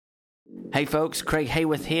Hey folks, Craig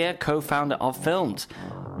Heyworth here, co-founder of FILMD.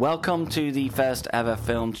 Welcome to the first ever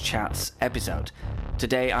FILMD Chats episode.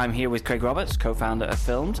 Today I'm here with Craig Roberts, co-founder of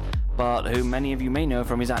FILMD, but who many of you may know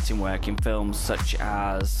from his acting work in films such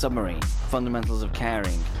as Submarine, Fundamentals of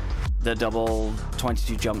Caring, The Double,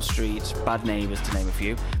 22 Jump Street, Bad Neighbours to name a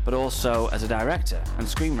few, but also as a director and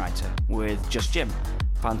screenwriter with Just Jim,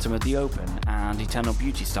 Phantom of the Open and Eternal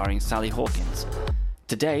Beauty starring Sally Hawkins.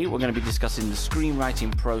 Today, we're going to be discussing the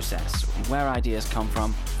screenwriting process, where ideas come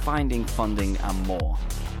from, finding funding, and more.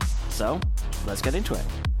 So, let's get into it.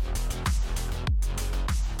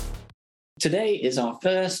 Today is our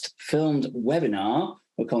first filmed webinar.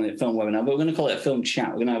 We're calling it a film webinar, but we're going to call it a film chat.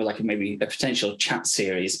 We're going to have maybe a potential chat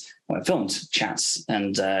series, or filmed chats,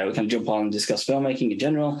 and we can jump on and discuss filmmaking in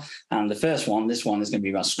general. And the first one, this one is going to be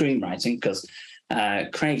about screenwriting, because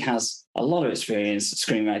Craig has a lot of experience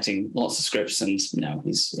screenwriting, lots of scripts, and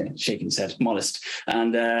he's shaking his head, modest,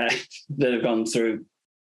 and that have gone through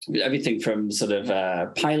everything from sort of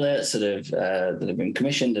pilots that have been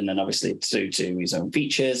commissioned, and then obviously to his own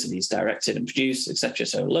features that he's directed and produced, etc.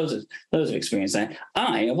 So loads of experience there.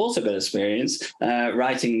 I have also got experience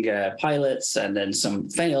writing pilots and then some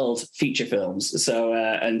failed feature films, so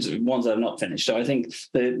and ones that I've not finished. So I think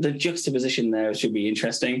the juxtaposition there should be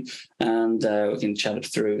interesting, and we can chat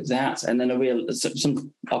through that, and then there'll be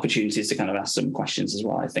some opportunities to kind of ask some questions as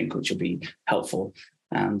well, I think, which will be helpful.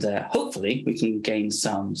 And hopefully we can gain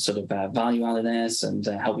some sort of value out of this and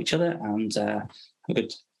help each other and have a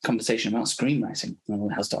good conversation about screenwriting and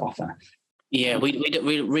what it has to offer. Yeah,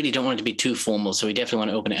 we really don't want it to be too formal, so we definitely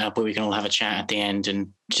want to open it up where we can all have a chat at the end and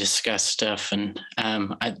discuss stuff. And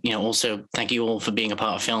also thank you all for being a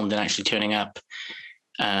part of FILMD and actually turning up.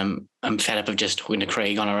 I'm fed up of just talking to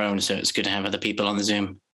Craig on our own, so it's good to have other people on the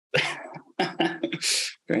Zoom.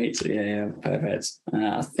 Great. Yeah, perfect.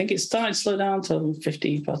 I think it's starting to slow down to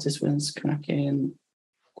 50 participants. Cracking.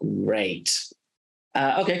 Great.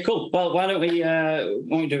 Okay, cool. Well, why don't we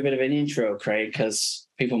do a bit of an intro, Craig, because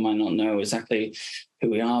people might not know exactly who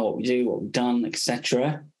we are, what we do, what we've done,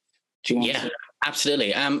 etc. Do you want to?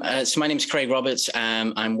 Absolutely. So my name is Craig Roberts.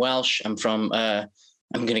 I'm Welsh. I'm from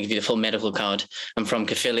I'm going to give you the full medical card. I'm from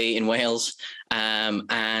Caerphilly in Wales. I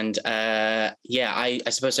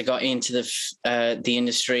suppose I got into the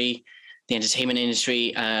industry, the entertainment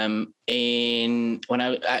industry, early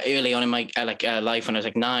on in my life when I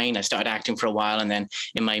was 9. I started acting for a while, and then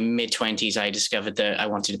in my mid-20s, I discovered that I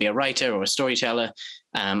wanted to be a writer or a storyteller,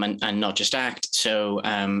 and not just act. So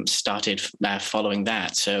started following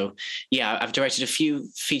that. So yeah, I've directed a few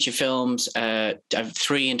feature films. I've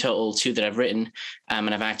 3 in total, 2 that I've written,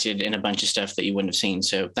 and I've acted in a bunch of stuff that you wouldn't have seen.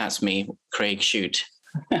 So that's me, Craig. Shoot.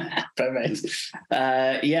 Perfect.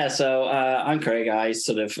 So I'm Craig. I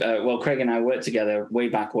Craig and I worked together way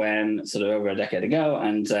back when, sort of over a decade ago,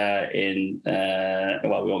 and we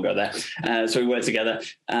won't go there. So we worked together,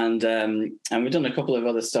 and we've done a couple of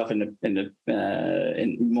other stuff in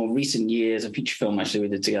more recent years. A feature film actually we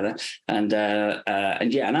did together, and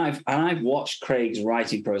I've watched Craig's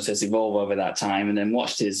writing process evolve over that time, and then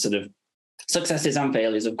watched his sort of successes and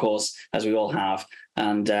failures, of course, as we all have.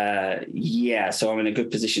 And so I'm in a good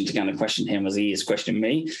position to kind of question him as he is questioning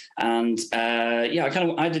me. And I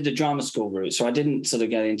did the drama school route, so I didn't sort of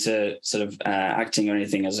get into sort of acting or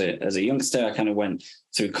anything as a youngster. I kind of went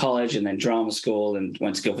through college and then drama school and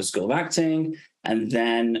went to Guildford School of Acting, and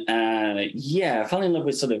then I fell in love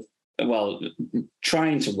with sort of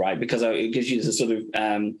trying to write, because it gives you the sort of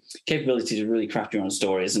capability to really craft your own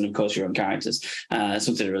stories and, of course, your own characters.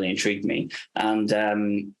 Something that really intrigued me. And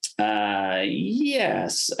and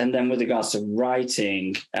then with regards to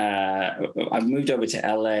writing, I moved over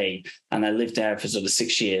to LA, and I lived there for sort of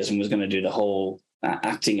 6 years and was going to do the whole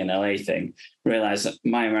acting in LA thing. Realized that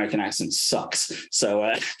my American accent sucks, so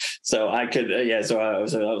that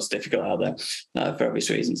was difficult out there for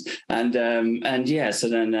obvious reasons.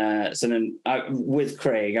 With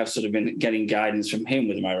Craig, I've sort of been getting guidance from him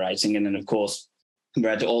with my writing, and then of course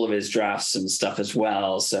read all of his drafts and stuff as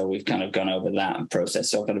well. So we've kind of gone over that process.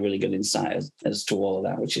 So I've got a really good insight as to all of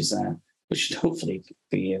that, which should hopefully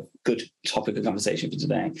be a good topic of conversation for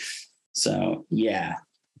today. So yeah.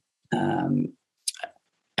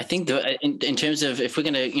 I think in terms of, if we're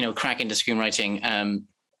going to, crack into screenwriting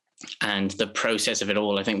and the process of it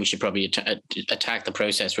all, I think we should probably attack the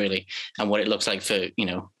process really and what it looks like for,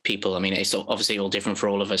 people. I mean, it's obviously all different for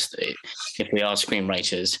all of us if we are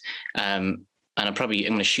screenwriters. And I'm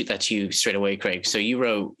going to shoot that to you straight away, Craig. So you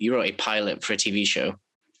wrote a pilot for a TV show.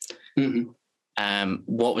 Mm-hmm.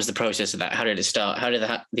 What was the process of that? How did it start? How did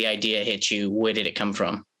the idea hit you? Where did it come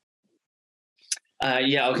from?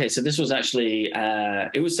 Yeah. Okay. So this was actually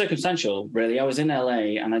it was circumstantial, really. I was in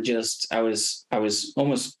LA, and I was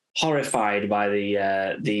almost horrified by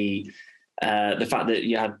the fact that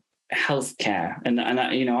you had healthcare, and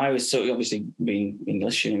I, I was so obviously being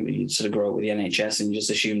English, you sort of grow up with the NHS and just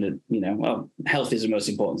assume that well, health is the most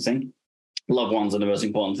important thing. Loved ones are the most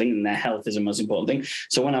important thing, and their health is the most important thing.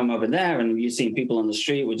 So when I'm over there and you're seeing people on the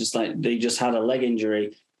street were just like they just had a leg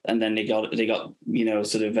injury, and then they got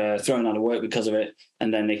sort of thrown out of work because of it,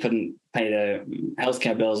 and then they couldn't pay their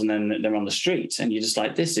healthcare bills, and then they're on the street, and you're just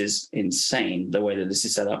like, this is insane the way that this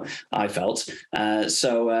is set up. I felt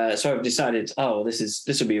so I've decided,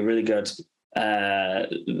 this would be a really good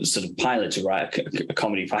sort of pilot to write, a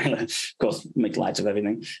comedy pilot, of course, make light of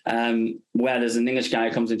everything, where there's an English guy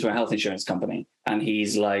who comes into a health insurance company, and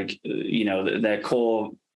he's like, their core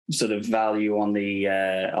sort of value on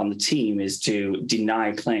the team is to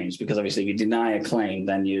deny claims, because obviously if you deny a claim,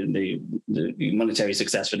 then the monetary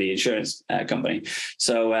success for the insurance company.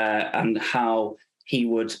 So and how he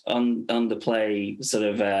would underplay sort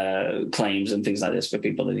of claims and things like this for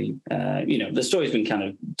people that he, the story's been kind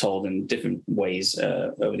of told in different ways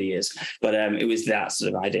over the years, but it was that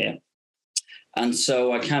sort of idea. And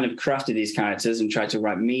so I kind of crafted these characters and tried to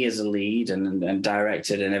write me as a lead and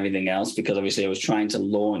directed and everything else, because obviously I was trying to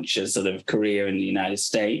launch a sort of career in the United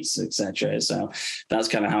States, etc. So that's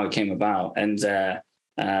kind of how it came about. And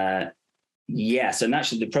yes, and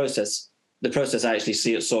actually the process I actually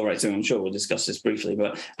saw right through. I'm sure we'll discuss this briefly,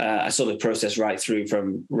 but I saw the process right through,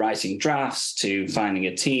 from writing drafts to finding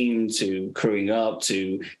a team to crewing up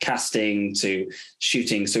to casting to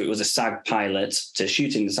shooting. So it was a SAG pilot to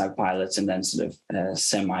shooting the SAG pilot and then sort of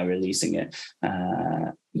semi-releasing it.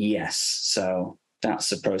 Yes, so that's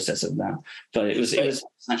the process of that. But it was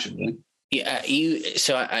actually. Yeah,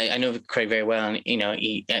 So I know Craig very well, and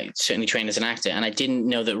he certainly trained as an actor. And I didn't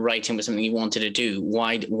know that writing was something you wanted to do.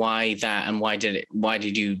 Why that? And why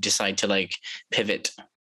did you decide to pivot?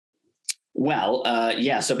 Well,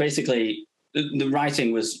 yeah. So basically, the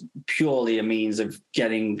writing was purely a means of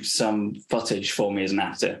getting some footage for me as an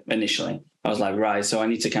actor. Initially, I was like, right, so I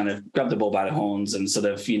need to kind of grab the bull by the horns and sort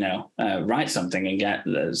of write something and get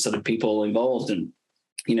sort of people involved and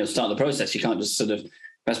start the process. You can't just sort of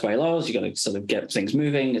press by laws, you got to sort of get things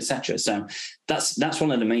moving, etc. So that's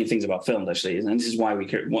one of the main things about film, actually, and this is why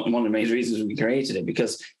one of the main reasons we created it,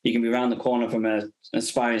 because you can be around the corner from an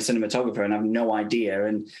aspiring cinematographer and have no idea,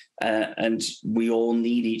 and we all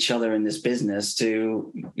need each other in this business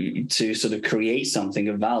to sort of create something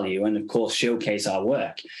of value and of course showcase our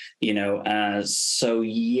work. So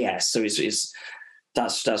yes, so it's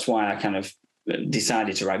that's why I kind of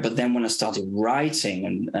decided to write. But then when I started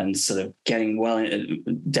writing and sort of getting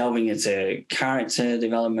delving into character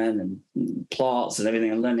development and plots and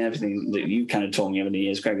everything, and learning everything that you kind of taught me over the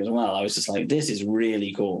years, Craig, as well, I was just like, this is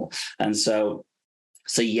really cool. And so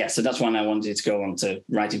that's when I wanted to go on to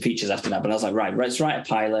writing features after that. But I was like, right, let's write a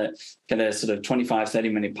pilot, get a sort of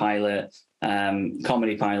 25-30 minute pilot,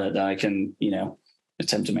 comedy pilot that I can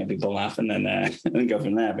attempt to make people laugh, and then go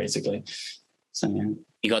from there, basically. So yeah,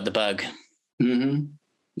 you got the bug. Mm-hmm.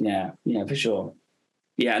 Yeah, for sure.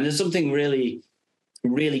 Yeah, and there's something really,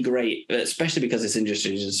 really great, especially because this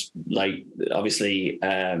industry is just obviously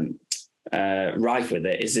rife with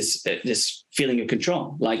it. Is this feeling of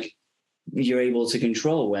control? Like you're able to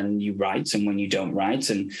control when you write and when you don't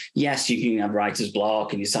write. And yes, you can have writer's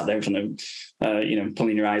block and you sat there in front of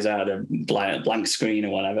pulling your eyes out of a blank screen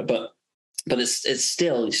or whatever. But it's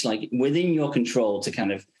still like within your control to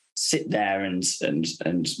kind of sit there and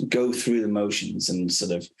go through the motions and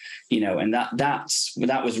sort of and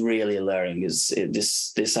that was really alluring, is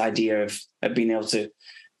this idea of being able to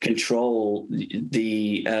control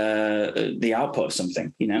the output of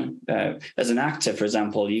something. As an actor, for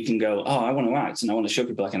example, you can go, I want to act and I want to show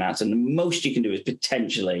people I can act, and the most you can do is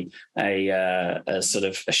potentially a sort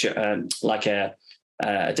of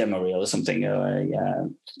a demo reel or something, or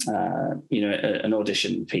an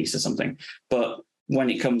audition piece or something. But when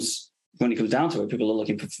it comes down to it, people are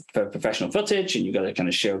looking for professional footage, and you've got to kind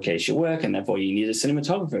of showcase your work, and therefore you need a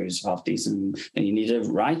cinematographer who's half decent, and you need a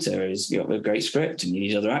writer who's got a great script, and you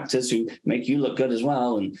need other actors who make you look good as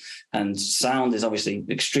well, and sound is obviously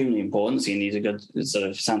extremely important, so you need a good sort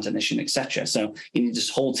of sound technician, etc. So you need this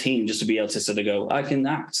whole team just to be able to sort of go, I can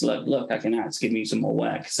act, look, I can act, give me some more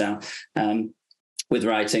work. So with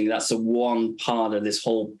writing, that's the one part of this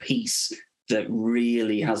whole piece that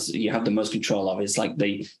really you have the most control of. It's like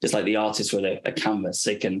the artist with a canvas.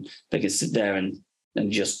 They can sit there and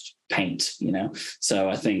just paint, So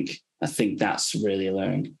I think that's really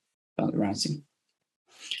alluring about the writing.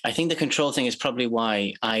 I think the control thing is probably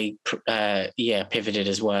why I pivoted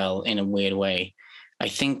as well in a weird way. I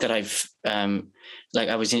think that I've like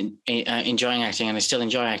I was enjoying acting, and I still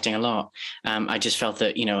enjoy acting a lot. I just felt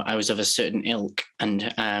that, you know, I was of a certain ilk,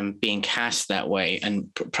 and being cast that way, and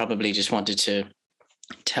probably just wanted to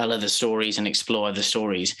tell other stories and explore other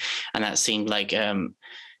stories, and that seemed like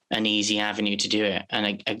an easy avenue to do it.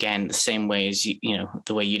 And again, the same way as you know,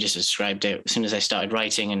 the way you just described it, as soon as I started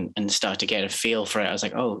writing and started to get a feel for it, I was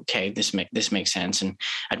like, oh, okay, this makes sense. And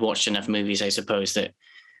I'd watched enough movies, I suppose, that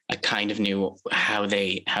I kind of knew how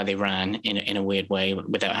they ran in a weird way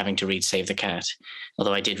without having to read Save the Cat.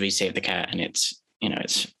 Although I did read Save the Cat, and it's, you know,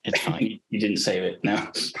 it's fine. You didn't save it, no?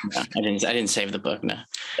 No, I didn't save the book, no.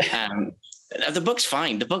 The book's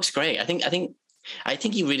fine. The book's great. I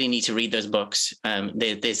think you really need to read those books.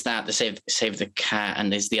 There's that, the Save the Cat,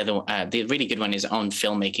 and there's the other one. The really good one is On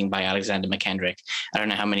Filmmaking by Alexander McKendrick. I don't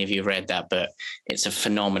know how many of you have read that, but it's a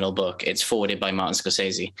phenomenal book. It's forwarded by Martin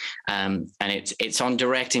Scorsese, and it's on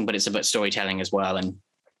directing, but it's about storytelling as well. And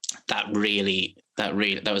that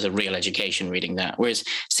was a real education reading that. Whereas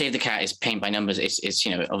Save the Cat is paint by numbers. It's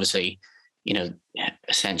you know, obviously, you know,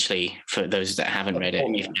 essentially, for those that haven't read it,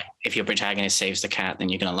 if your protagonist saves the cat, then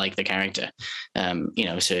you're going to like the character. You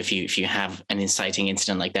know, so if you have an inciting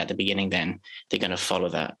incident like that at the beginning, then they're going to follow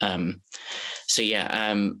that. So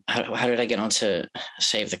yeah, how did I get on to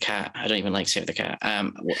Save the Cat? I don't even like Save the Cat.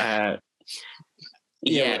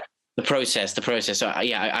 Yeah, the process. So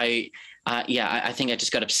I think I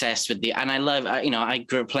just got obsessed with and I love, you know, I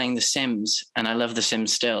grew up playing The Sims, and I love The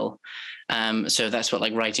Sims still. So that's what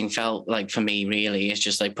like writing felt like for me, really. It's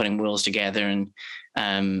just like putting worlds together, and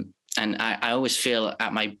I always feel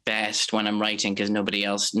at my best when I'm writing, because nobody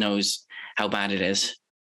else knows how bad it is.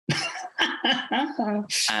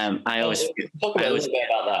 I always talk a little bit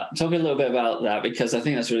about that. Talk a little bit about that, because I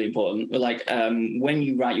think that's really important. Like when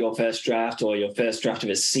you write your first draft, or your first draft of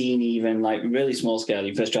a scene, even like really small scale,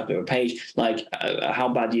 your first draft of a page, like how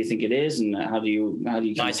bad do you think it is, and how do you?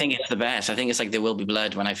 I think it's the best. I think it's like There Will Be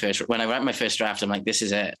Blood. When I write my first draft, I'm like, this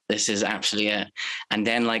is it. This is absolutely it. And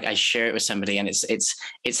then like I share it with somebody, and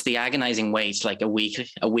it's the agonizing wait. Like a week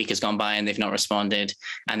has gone by and they've not responded,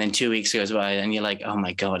 and then 2 weeks goes by, and you're like, oh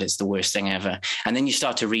my God, it's the worst thing ever. And then you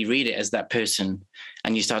start to reread it as that person,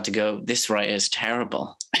 and you start to go, this writer is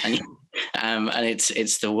terrible, and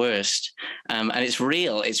it's the worst, and it's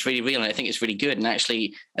real. It's really real, and I think it's really good. And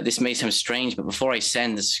actually, this may sound strange, but before I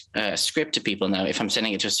send this script to people now, if I'm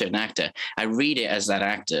sending it to a certain actor, I read it as that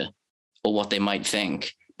actor, or what they might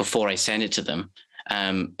think, before I send it to them.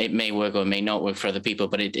 It may work or it may not work for other people,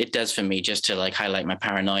 but it does for me, just to like highlight my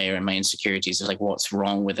paranoia and my insecurities of like what's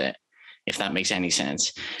wrong with it, if that makes any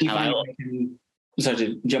sense. Sorry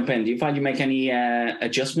to jump in. Do you find you make any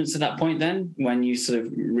adjustments at that point then, when you sort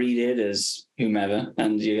of read it as whomever,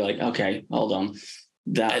 and you're like, okay, hold on,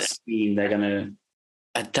 that's they're gonna.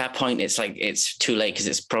 At that point, it's like it's too late, because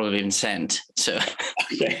it's probably been sent. So,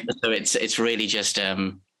 okay. So it's really just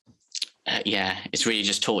it's really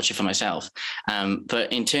just torture for myself.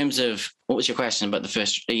 But in terms of, what was your question about the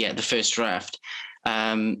first draft?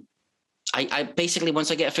 I basically, once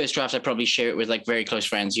I get a first draft, I probably share it with like very close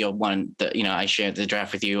friends. You're one that, you know, I share the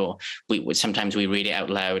draft with you, or sometimes we read it out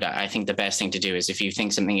loud. I think the best thing to do is, if you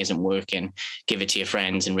think something isn't working, give it to your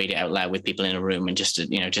friends and read it out loud with people in a room, and just to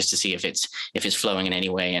see if it's flowing in any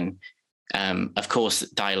way. And of course,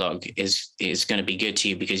 dialogue is going to be good to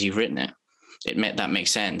you because you've written it. That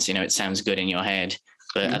makes sense. You know, it sounds good in your head,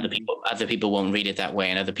 but other people won't read it that way,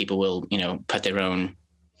 and other people will, you know, put their own,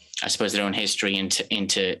 I suppose, their own history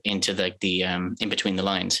into like the in between the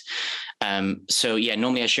lines. So yeah,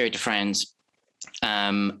 normally I share it to friends,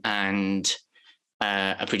 and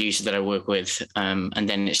a producer that I work with, and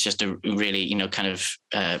then it's just a really, you know, kind of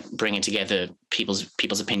bringing together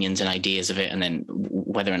people's opinions and ideas of it, and then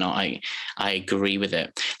whether or not I agree with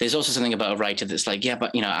it. There's also something about a writer that's like, yeah,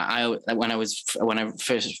 but you know, when I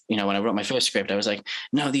wrote my first script, I was like,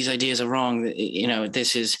 no, these ideas are wrong. You know,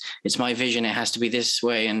 it's my vision. It has to be this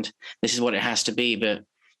way, and this is what it has to be. But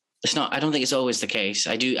it's not. I don't think it's always the case.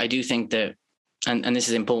 I do think that, and this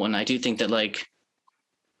is important. I do think that, like,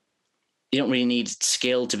 you don't really need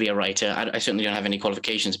skill to be a writer. I certainly don't have any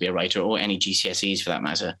qualifications to be a writer, or any GCSEs for that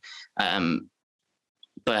matter.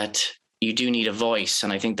 But you do need a voice.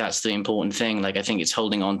 And I think that's the important thing. Like, I think it's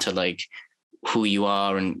holding on to like who you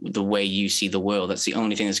are and the way you see the world. That's the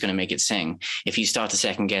only thing that's going to make it sing. If you start to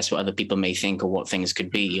second guess what other people may think, or what things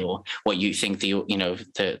could be, or what you think your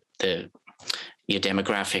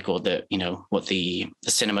demographic, or what the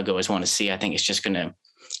cinema goers want to see, I think it's going to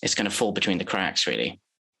fall between the cracks, really.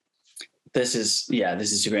 This is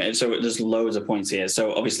great. So there's loads of points here.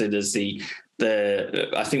 So obviously there's the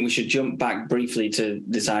I think we should jump back briefly to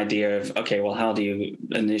this idea of, okay, well, how do you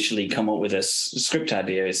initially come up with a script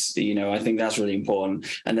idea? I think that's really important.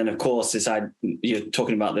 And then, of course, you're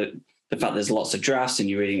talking about the fact there's lots of drafts and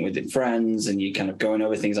you're reading with your friends and you're kind of going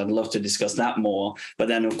over things. I'd love to discuss that more. But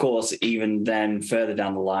then, of course, even then further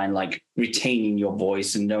down the line, like retaining your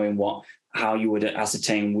voice and knowing how you would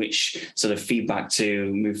ascertain which sort of feedback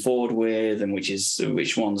to move forward with and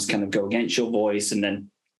which ones kind of go against your voice. And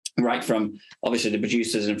then right from obviously the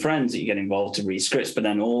producers and friends that you get involved to read scripts, but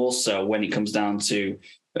then also when it comes down to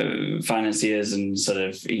financiers and sort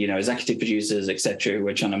of, executive producers, etc., who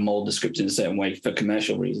are trying to mold the script in a certain way for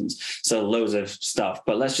commercial reasons. So loads of stuff.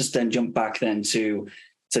 But let's just then jump back then to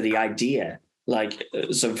the idea. Like,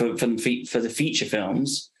 so for the feature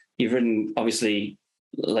films, you've written obviously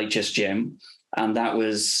like Just Jim, and that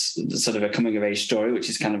was sort of a coming of age story, which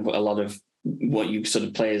is kind of a lot of what you sort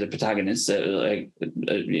of play as a protagonist in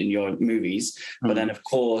your movies. Mm-hmm. But then, of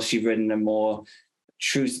course, you've written a more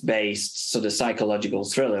truth-based sort of psychological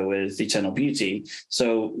thriller with Eternal Beauty.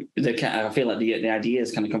 So I feel like the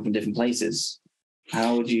ideas kind of come from different places.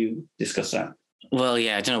 How would you discuss that? Well,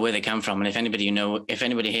 yeah, I don't know where they come from. And if anybody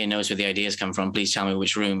here knows where the ideas come from, please tell me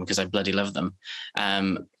which room, because I bloody love them.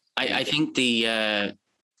 I think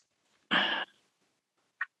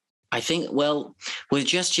with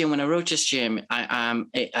Just Jim, when I wrote Just Jim, I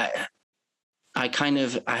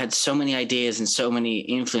had so many ideas and so many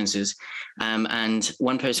influences. And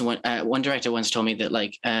one director once told me that,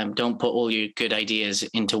 like, don't put all your good ideas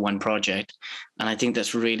into one project. And I think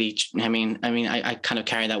that's really, I kind of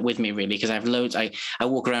carry that with me, really, because I have loads. I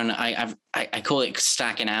walk around, I call it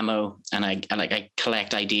stacking ammo, and I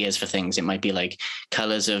collect ideas for things. It might be like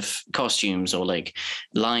colors of costumes, or like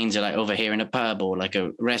lines that I overhear in a pub, or like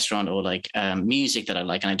a restaurant, or like music that I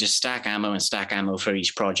like. And I just stack ammo for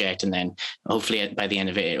each project. And then hopefully by the end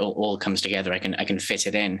of it, it all comes together. I can fit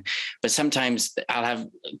it in. But sometimes I'll have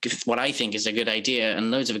what I think is a good idea and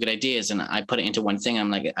loads of good ideas, and I put it into one thing. I'm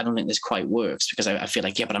like, I don't think this quite works, because I feel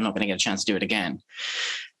like, yeah, but I'm not going to get a chance to do it again.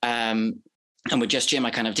 And with Just Jim,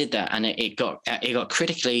 I kind of did that, and it got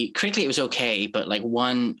critically, it was okay, but like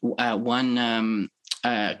one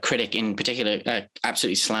critic in particular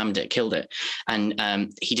absolutely slammed it, killed it.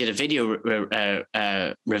 And he did a video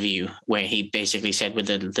review where he basically said, with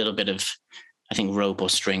a little bit of, I think, rope or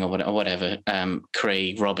string or whatever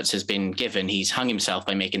Craig Roberts has been given, he's hung himself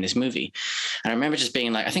by making this movie. And I remember just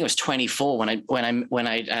being like, I think I was 24 when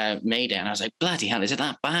I made it, and I was like, bloody hell, is it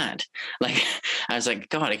that bad? Like, I was like,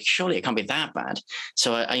 God, surely it can't be that bad.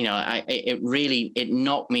 So it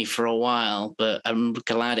knocked me for a while, but I'm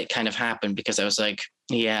glad it kind of happened, because I was like,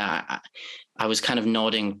 yeah, I was kind of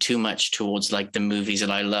nodding too much towards like the movies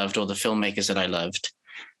that I loved or the filmmakers that I loved.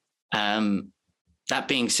 That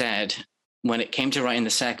being said, when it came to writing the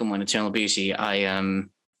second one, Eternal Beauty, my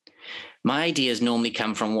ideas normally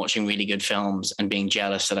come from watching really good films and being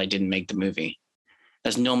jealous that I didn't make the movie.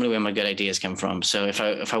 That's normally where my good ideas come from. So if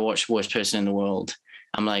I watch Worst Person in the World,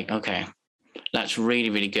 I'm like, okay, that's really,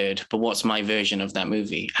 really good, but what's my version of that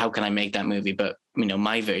movie? How can I make that movie, but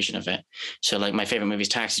my version of it? So like my favorite movie is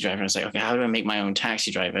Taxi Driver. I was like, okay, how do I make my own Taxi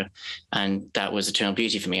Driver? And that was Eternal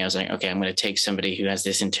Beauty for me. I was like, okay, I'm going to take somebody who has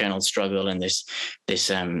this internal struggle and this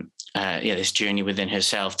journey within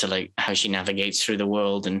herself to like how she navigates through the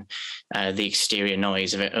world and the exterior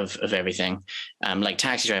noise of everything. Like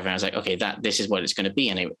Taxi Driver, I was like, okay, this is what it's going to be,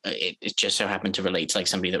 and it just so happened to relate to like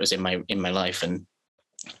somebody that was in my life, and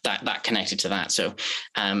that connected to that. So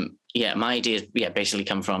my ideas basically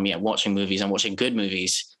come from watching movies and watching good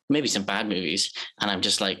movies, maybe some bad movies, and I'm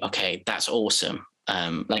just like, okay, that's awesome.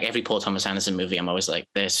 Like every Paul Thomas Anderson movie, I'm always like,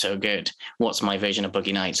 they're so good. What's my version of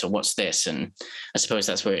Boogie Nights, or what's this? And I suppose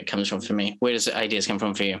that's where it comes from for me. Where does the ideas come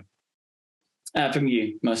from for you? From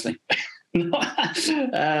you, mostly.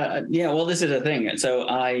 Well, this is the thing. So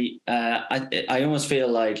I almost feel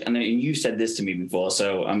like, and you said this to me before,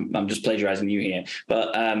 so I'm just plagiarizing you here,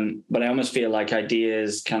 but I almost feel like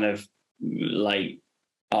ideas kind of like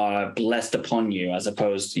are blessed upon you, as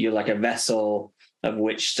opposed to you're like a vessel of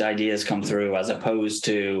which the ideas come through, as opposed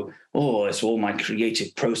to, it's all my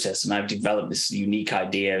creative process and I've developed this unique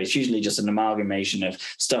idea. It's usually just an amalgamation of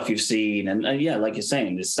stuff you've seen. And like you're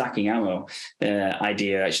saying, the stacking ammo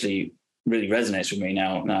idea actually really resonates with me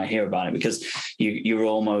now I hear about it, because you're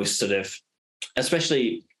almost sort of,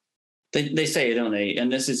 especially they say, don't they?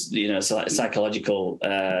 And this is, psychological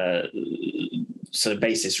sort of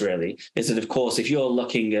basis really, is that of course if you're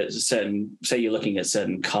looking at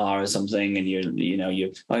certain car or something, and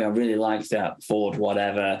I really like that Ford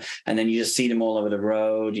whatever, and then you just see them all over the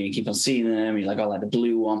road, and you keep on seeing them, you're like, I like the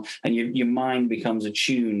blue one, and your mind becomes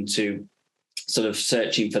attuned to sort of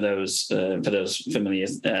searching for those familiar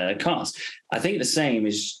casts. I think the same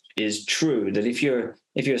is true, that if you're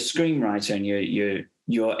a screenwriter and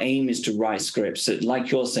your aim is to write scripts, that,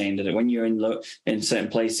 like you're saying, that when you're in certain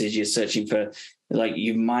places, you're searching for, like,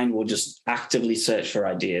 your mind will just actively search for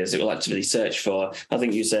ideas. It will actively search for, I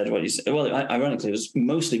think you said what you said. Well, ironically, it was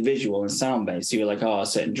mostly visual and sound based. You were like, oh, a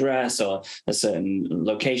certain dress or a certain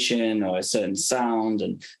location or a certain sound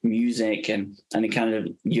and music. And it kind of,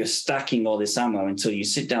 you're stacking all this ammo until you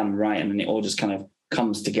sit down and write, and then it all just kind of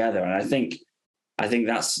comes together. And I think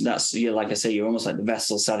that's you're, like I say, you're almost like the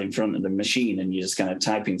vessel sat in front of the machine, and you're just kind of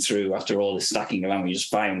typing through after all this stacking of ammo, you're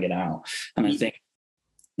just firing it out. And I think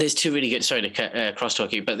there's two really good. Sorry to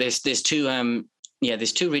crosstalk you, but there's two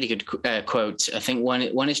really good quotes. I think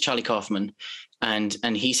one is Charlie Kaufman,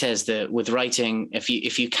 and he says that with writing, if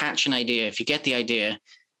you catch an idea, if you get the idea,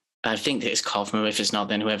 I think that it's Kaufman. If it's not,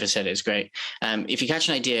 then whoever said it is great. If you catch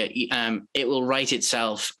an idea, it will write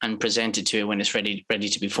itself and present it to you when it's ready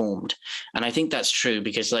to be formed. And I think that's true,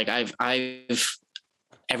 because like I've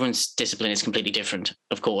everyone's discipline is completely different,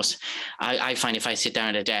 of course. I find if I sit down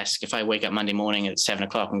at a desk, if I wake up Monday morning at 7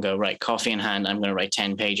 o'clock and go, right, coffee in hand, I'm going to write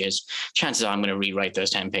 10 pages, chances are I'm going to rewrite those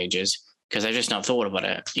 10 pages because I've just not thought about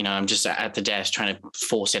it. You know, I'm just at the desk trying to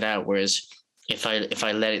force it out. Whereas if I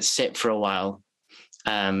let it sit for a while,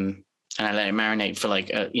 and I let it marinate for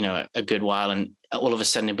like a good while, and all of a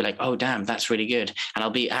sudden it'll be like, oh damn, that's really good. And I'll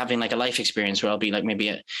be having like a life experience where I'll be like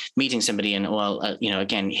maybe meeting somebody, and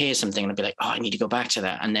again, here's something, and I'll be like, oh, I need to go back to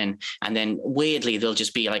that. And then weirdly there'll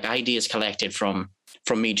just be like ideas collected from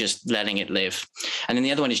me just letting it live. And then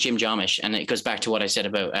the other one is Jim Jarmusch, and it goes back to what I said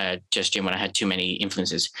about just Jim when I had too many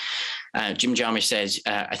influences. Jim Jarmusch says,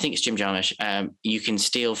 I think it's Jim Jarmusch, you can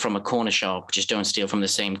steal from a corner shop, just don't steal from the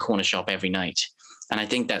same corner shop every night. And I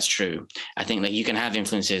think that's true. I think like you can have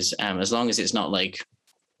influences as long as it's not like,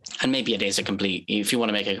 and maybe it is a complete, if you want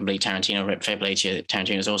to make a complete Tarantino, fair play to you,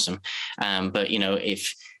 Tarantino's awesome. But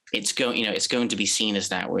if it's going to be seen as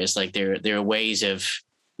that, whereas like there are ways of,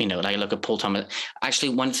 like look at Paul Thomas.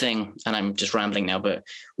 Actually, one thing, and I'm just rambling now, but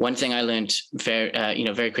one thing I learned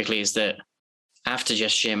very quickly is that after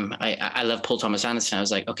Just Jim, I love Paul Thomas Anderson. I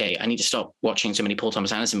was like, okay, I need to stop watching so many Paul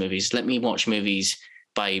Thomas Anderson movies. Let me watch movies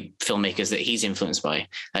by filmmakers that he's influenced by.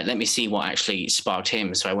 Like, let me see what actually sparked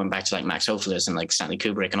him. So I went back to like Max Ophuls and like Stanley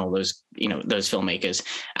Kubrick and all those, those filmmakers.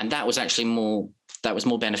 And that was actually more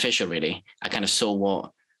beneficial, really. I kind of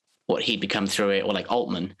saw what he'd become through it, or like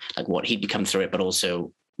Altman, like what he'd become through it, but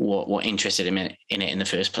also what interested him in it in the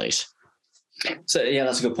first place. So yeah,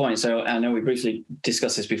 that's a good point. So I know we briefly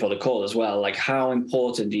discussed this before the call as well. Like, how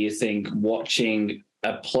important do you think watching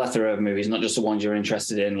a plethora of movies, not just the ones you're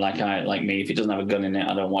interested in, like me, if it doesn't have a gun in it,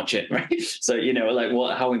 I don't watch it, right? So,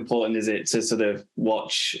 how important is it to sort of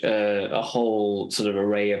watch a whole sort of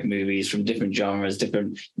array of movies from different genres,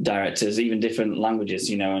 different directors, even different languages,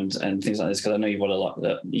 and things like this? Because I know you've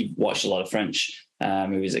watched a lot of French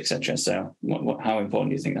movies, etc. So how important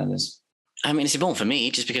do you think that is? I mean, it's important for me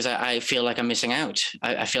just because I feel like I'm missing out.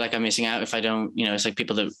 I feel like I'm missing out if I don't, it's like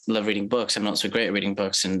people that love reading books. I'm not so great at reading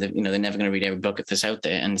books, and they're never going to read every book that's out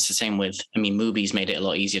there. And it's the same with, movies made it a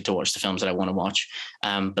lot easier to watch the films that I want to watch.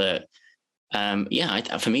 For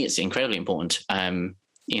me, it's incredibly important.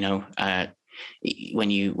 When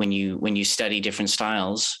you study different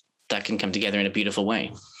styles, that can come together in a beautiful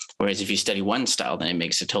way. Whereas if you study one style, then it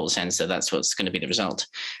makes a total sense that that's what's going to be the result.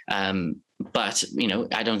 But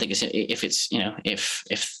I don't think if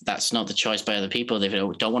that's not the choice by other people, they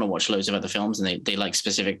don't want to watch loads of other films, and they like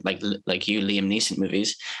specific, like you, Liam Neeson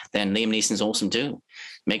movies, then Liam Neeson's awesome too.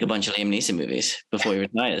 Make a bunch of Liam Neeson movies before he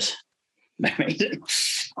retires.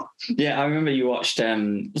 Yeah, I remember you watched,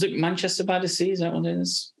 was it Manchester by the Sea? Is that what it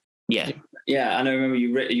is? Yeah. Yeah, and I remember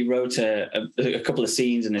you wrote a couple of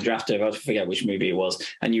scenes in a draft of, I forget which movie it was,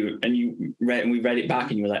 and we read it back,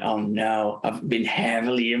 and you were like, oh no, I've been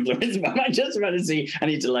heavily influenced by Manchester by the Sea. I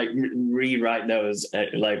need to like rewrite those,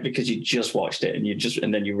 because you just watched it and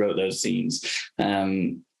then you wrote those scenes.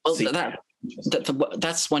 That's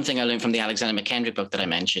one thing I learned from the Alexander McKendrick book that I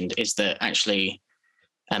mentioned, is that actually,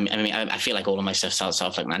 I feel like all of my stuff starts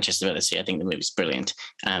off like Manchester by the Sea. I think the movie's brilliant.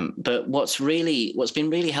 But what's been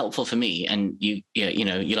really helpful for me, and you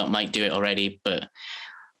lot might do it already, but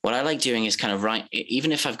what I like doing is kind of write,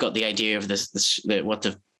 even if I've got the idea of what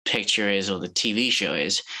the picture is or the TV show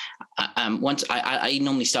is, once I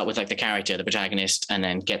normally start with like the character, the protagonist, and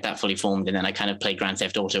then get that fully formed, and then I kind of play Grand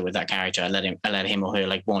Theft Auto with that character. I let him or her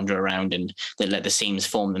like wander around, and they let the scenes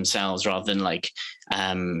form themselves, rather than like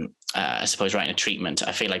I suppose writing a treatment.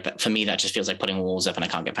 I feel like that for me, that just feels like putting walls up and I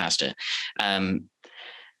can't get past it.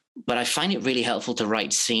 but I find it really helpful to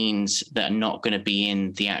write scenes that are not going to be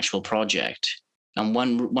in the actual project. And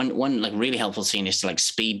one like really helpful scene is to like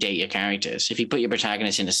speed date your characters. If you put your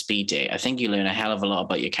protagonist in a speed date, I think you learn a hell of a lot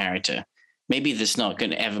about your character. Maybe that's not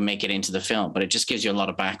going to ever make it into the film, but it just gives you a lot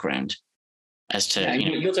of background as to. Yeah,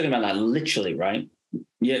 you're talking about that literally, right?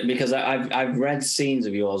 Yeah, because I've read scenes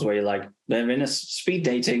of yours where you're like, they're in a speed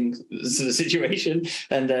dating sort of situation,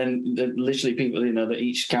 and then literally people, that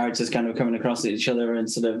each character's kind of coming across each other and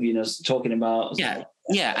sort of, talking about. Yeah,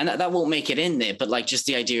 and that won't make it in there, but like just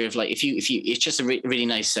the idea of like if you it's just a really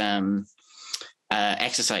nice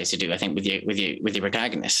exercise to do, I think, with your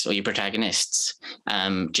protagonists or your protagonists,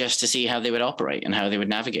 just to see how they would operate and how they would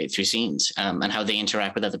navigate through scenes, and how they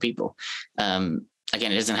interact with other people.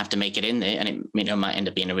 Again, it doesn't have to make it in there, and it might end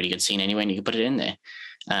up being a really good scene anyway, and you can put it in there.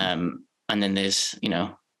 And then there's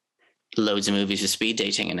loads of movies with speed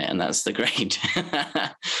dating in it, and that's the great.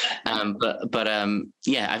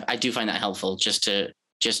 Yeah, I do find that helpful just to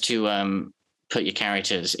put your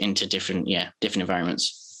characters into different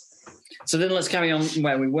environments. So then let's carry on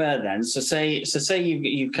where we were then. So say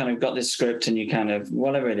you kind of got this script and you kind of,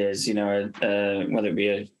 whatever it is, whether it be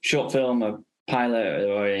a short film, a pilot,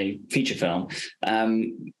 or a feature film,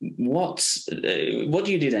 what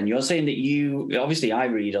do you do then? You're saying that you, obviously I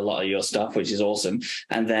read a lot of your stuff, which is awesome.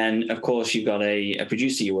 And then of course you've got a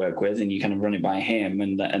producer you work with and you kind of run it by him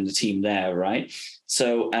and the team there, right?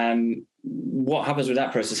 So what happens with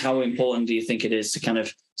that process? How important do you think it is to kind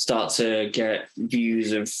of start to get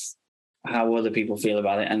views of how other people feel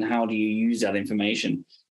about it, and how do you use that information?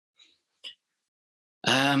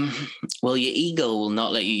 Well, your ego will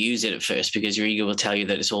not let you use it at first, because your ego will tell you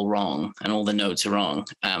that it's all wrong and all the notes are wrong.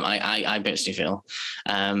 I personally feel.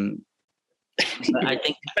 I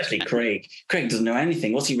think especially Craig doesn't know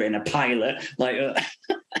anything. What's he written, a pilot?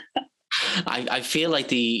 I feel like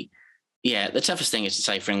the toughest thing is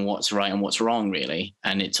deciphering what's right and what's wrong, really,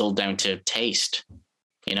 and it's all down to taste.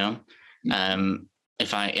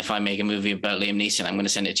 If I make a movie about Liam Neeson, I'm going to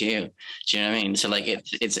send it to you. Do you know what I mean? So like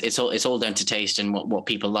it's all down to taste and what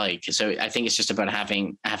people like. So I think it's just about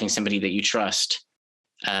having somebody that you trust,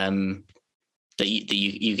 that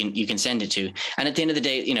you can send it to. And at the end of the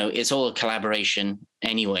day, it's all a collaboration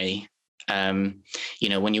anyway. When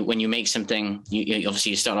you make something, you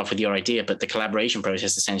obviously you start off with your idea, but the collaboration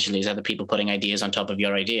process essentially is other people putting ideas on top of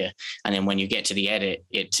your idea. And then when you get to the edit,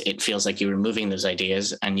 it feels like you're removing those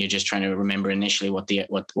ideas and you're just trying to remember initially what it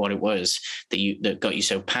was that got you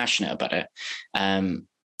so passionate about it.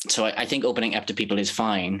 So I think opening up to people is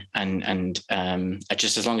fine, and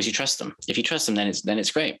just as long as you trust them. If you trust them, then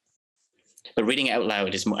it's great. But reading it out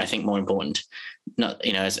loud is, I think, more important. Not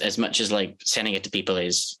as much as like sending it to people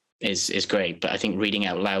is great, but I think reading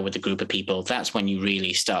out loud with a group of people, that's when you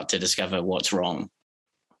really start to discover what's wrong.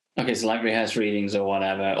 Okay, so like rehearsed readings or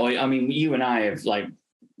whatever. Or I mean, you and I have like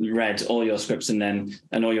read all your scripts and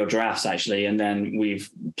all your drafts actually, and then we've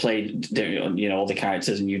played all the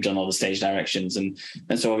characters, and you've done all the stage directions, and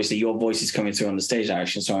so obviously your voice is coming through on the stage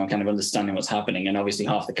direction, so I'm kind of understanding what's happening, and obviously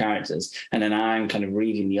half the characters, and then I'm kind of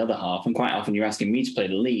reading the other half, and quite often you're asking me to play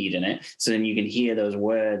the lead in it, so then you can hear those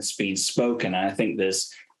words being spoken. And I think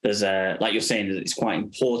there's like you're saying, it's quite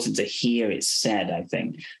important to hear it said, I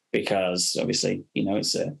think, because obviously,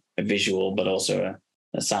 it's a visual, but also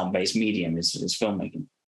a sound-based medium is filmmaking.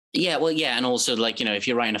 Yeah, well, yeah, and also like, if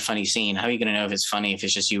you're writing a funny scene, how are you going to know if it's funny if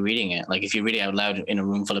it's just you reading it? Like if you read it out loud in a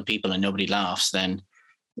room full of people and nobody laughs, then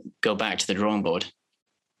go back to the drawing board.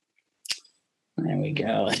 There we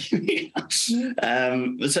go. That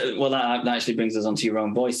actually brings us onto your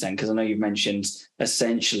own voice then, because I know you've mentioned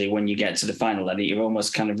essentially when you get to the final edit, you're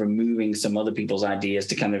almost kind of removing some other people's ideas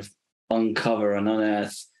to kind of uncover and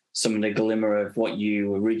unearth some of the glimmer of what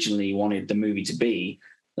you originally wanted the movie to be.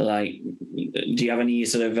 Like, do you have any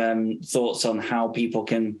sort of thoughts on how people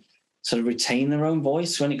can sort of retain their own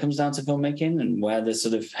voice when it comes down to filmmaking, and where the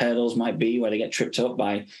sort of hurdles might be, where they get tripped up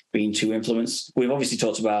by being too influenced? We've obviously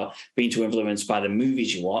talked about being too influenced by the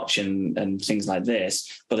movies you watch and things like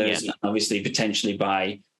this, but there's obviously potentially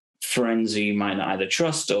by friends who you might not either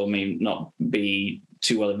trust or may not be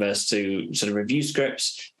too well versed to sort of review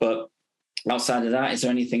scripts. But outside of that, is there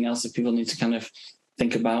anything else that people need to kind of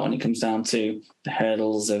think about when it comes down to the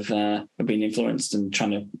hurdles of being influenced and trying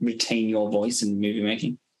to retain your voice in movie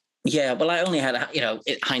making? Yeah, well, I only had,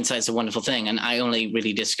 hindsight's a wonderful thing. And I only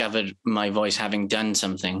really discovered my voice having done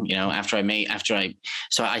something, so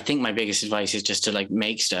I think my biggest advice is just to like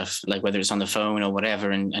make stuff, like whether it's on the phone or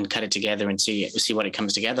whatever, and cut it together and see what it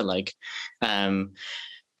comes together like. And,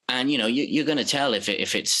 you're going to tell if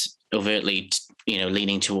it's overtly,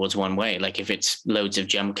 leaning towards one way. Like if it's loads of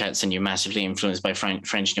jump cuts and you're massively influenced by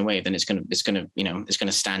French New Wave, then it's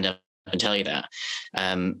gonna stand up and tell you that.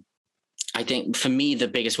 I think for me, the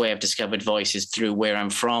biggest way I've discovered voice is through where I'm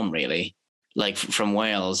from, really, like from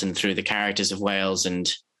Wales and through the characters of Wales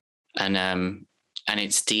and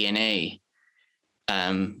its DNA.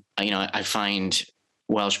 I find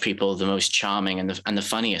Welsh people the most charming and the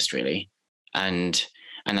funniest, really, and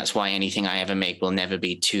that's why anything I ever make will never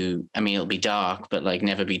be too. I mean, it'll be dark, but like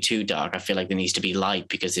never be too dark. I feel like there needs to be light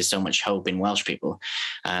because there's so much hope in Welsh people.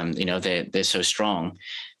 They're so strong.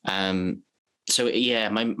 So yeah,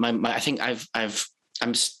 I think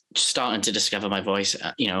I'm starting to discover my voice.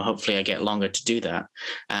 Hopefully I get longer to do that.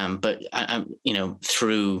 But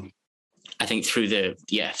through my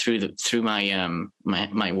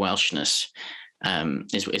Welshness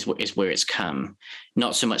is where it's come.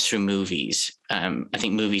 Not so much through movies. I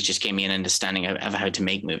think movies just gave me an understanding of how to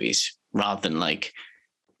make movies rather than like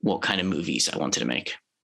what kind of movies I wanted to make.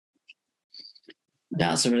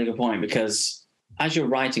 That's a really good point, because as you're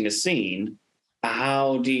writing a scene,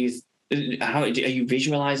 how are you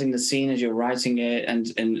visualizing the scene as you're writing it,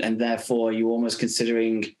 and therefore are you almost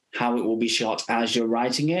considering how it will be shot as you're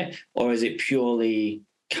writing it, or is it purely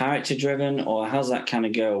character driven, or how's that kind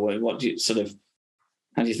of go? What do you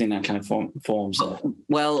how do you think that kind of forms?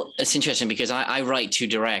 Well, it's interesting because I write to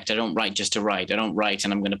direct. I don't write just to write. I don't write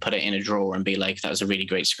and I'm going to put it in a drawer and be like, that was a really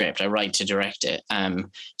great script. I write to direct it.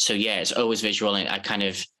 So yeah, it's always visual. And I kind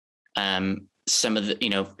of, some of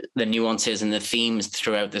the nuances and the themes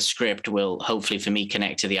throughout the script will hopefully for me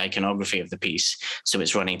connect to the iconography of the piece, so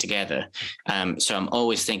it's running together. So I'm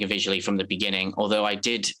always thinking visually from the beginning, although I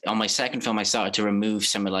did on my second film I started to remove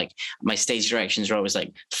some of like my stage directions were always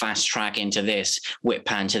like fast track into this, whip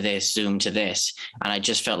pan to this, zoom to this, and I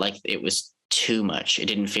just felt like it was too much. It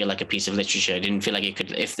didn't feel like a piece of literature. It didn't feel like it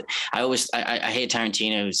could. I hear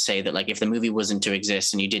Tarantino say that like if the movie wasn't to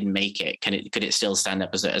exist and you didn't make it, could it still stand up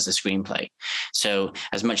as a screenplay? So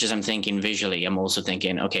as much as I'm thinking visually, I'm also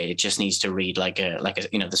thinking, okay, it just needs to read like a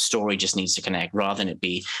the story just needs to connect rather than it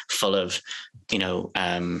be full of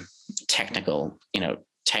technical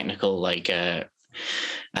like I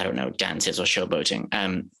don't know, dances or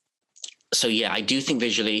showboating. So yeah, I do think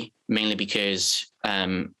visually, mainly because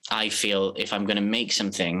I feel if I'm going to make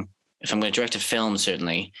something, if I'm going to direct a film,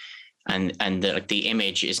 certainly, and the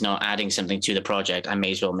image is not adding something to the project, I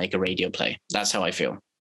may as well make a radio play. That's how I feel.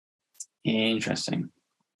 Interesting.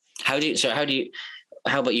 How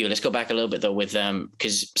about you? Let's go back a little bit though with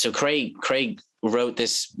because Craig wrote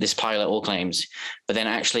this pilot, All Claims, but then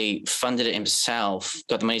actually funded it himself,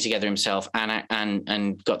 got the money together himself,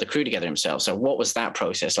 and got the crew together himself. So what was that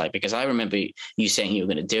process like? Because I remember you saying you were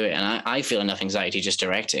going to do it, and I feel enough anxiety just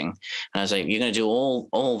directing. And I was like, you're going to do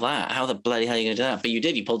all that? How the bloody hell are you going to do that? But you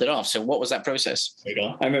did. You pulled it off. So what was that process? I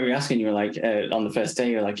remember you asking, you were like, on the first day,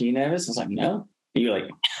 you were like, are you nervous? I was like, no. You're like...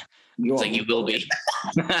 It's like you will be.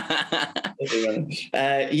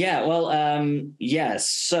 Yes.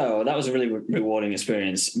 So that was a really rewarding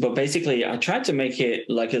experience. But basically, I tried to make it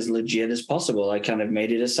like as legit as possible. I kind of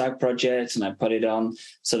made it a side project, and I put it on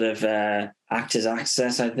sort of Actors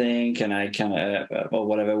Access, I think, and I kind of or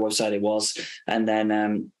whatever website it was, and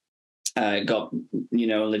then got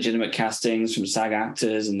legitimate castings from SAG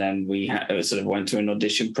actors, and then we sort of went through an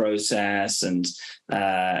audition process, and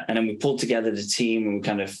then we pulled together the team, and we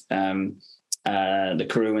kind of the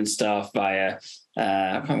crew and stuff via I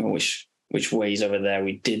can't remember which ways over there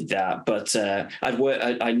we did that, but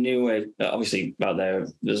I knew obviously out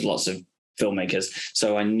there's lots of filmmakers,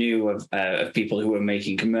 so I knew of people who were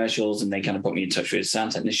making commercials, and they kind of put me in touch with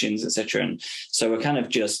sound technicians, etc. And so we're kind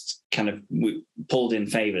of we pulled in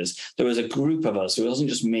favors. There was a group of us, so it wasn't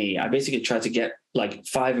just me. I basically tried to get like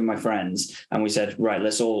 5 of my friends, and we said, right,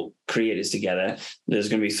 let's all create this together. There's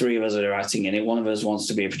going to be 3 of us that are acting in it. One of us wants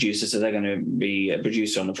to be a producer, so they're going to be a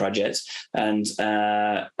producer on the project. And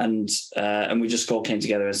we just all came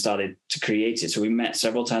together and started to create it. So we met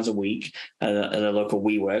several times a week at a local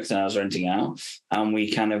WeWork that I was renting out, and we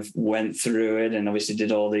kind of went through it, and obviously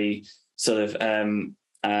did all the sort of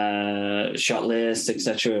shot list,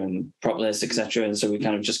 etc., and prop list, etc. And so we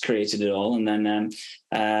kind of just created it all, and then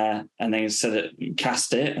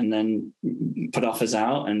cast it, and then put offers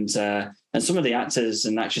out, and some of the actors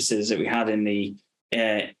and actresses that we had in the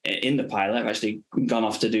pilot have actually gone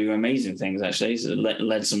off to do amazing things. Actually, so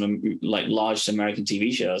led some like large American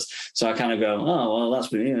TV shows. So I kind of go, oh well,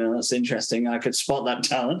 that's interesting. I could spot that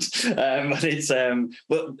talent, but it's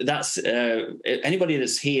that's anybody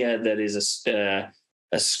that's here that is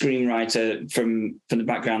a screenwriter from the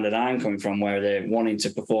background that I'm coming from, where they're wanting to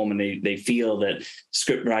perform and they feel that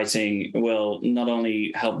script writing will not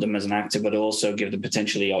only help them as an actor, but also give them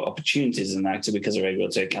potentially opportunities as an actor because they're able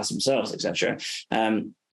to cast themselves, etc.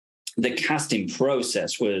 The casting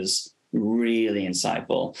process was really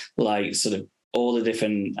insightful, like sort of all the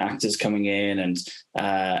different actors coming in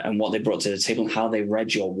and what they brought to the table and how they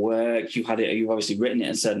read your work. You've obviously written it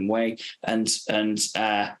in a certain way, and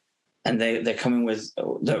they're coming with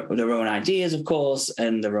their own ideas, of course,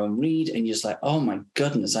 and their own read, and you're just like, oh my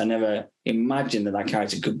goodness, I never imagined that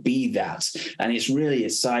character could be that. And it's really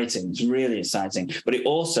exciting. It's really exciting. But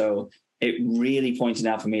it really pointed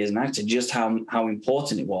out for me as an actor just how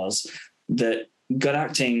important it was that good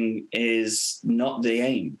acting is not the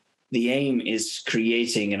aim. The aim is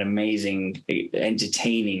creating an amazing,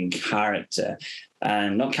 entertaining character,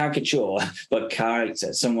 and not caricature, but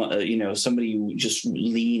character. Somewhat, somebody you just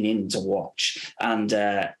lean in to watch. And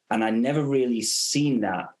I never really seen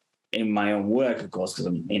that in my own work, of course, because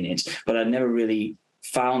I'm in it. But I never really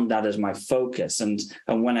found that as my focus. And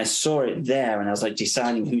when I saw it there, and I was like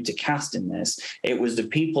deciding who to cast in this, it was the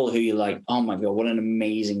people who you're like, oh my God, what an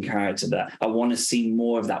amazing character! That I want to see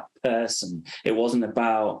more of that person. It wasn't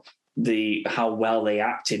about how well they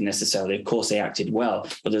acted necessarily. Of course they acted well,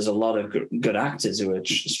 but there's a lot of good actors who are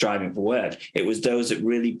striving for work. It was those that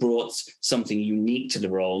really brought something unique to the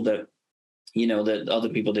role that that other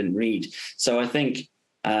people didn't read. So I think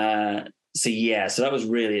so that was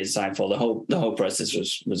really insightful. The whole process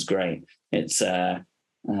was great. It's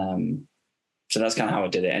so that's kind of how I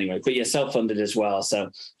did it anyway. But yeah, self-funded as well. So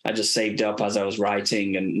I just saved up as I was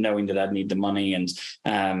writing, and knowing that I'd need the money and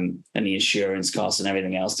the insurance costs and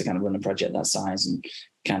everything else to kind of run a project that size, and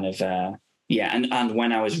kind of and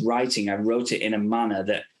when I was writing, I wrote it in a manner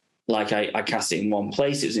that, like, I cast it in one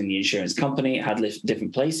place. It was in the insurance company. It had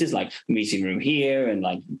different places, like meeting room here and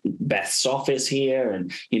like Beth's office here.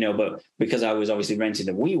 And, but because I was obviously renting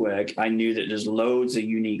the WeWork, I knew that there's loads of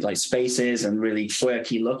unique like spaces and really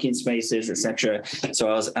quirky looking spaces, etc.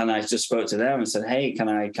 So I just spoke to them and said, hey, can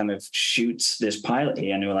I kind of shoot this pilot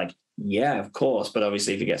here? And they were like, yeah, of course. But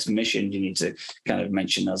obviously if it gets commissioned, you need to kind of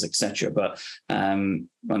mention us, etc. But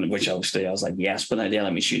which obviously I was like, yes, but they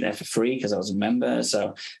let me shoot there for free because I was a member.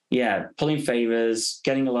 So yeah, pulling favors,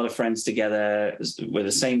 getting a lot of friends together with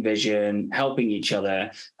the same vision, helping each other,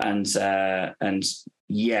 and the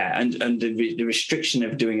restriction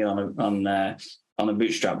of doing it on a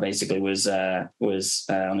bootstrap basically was on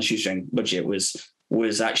a shoestring budget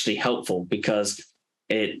was actually helpful, because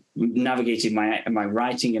it navigated my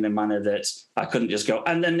writing in a manner that I couldn't just go,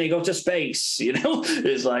 and then they go to space,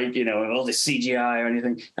 It's like, all this CGI or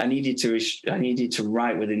anything. I needed to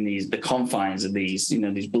write within the confines of these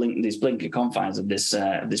blinker confines of this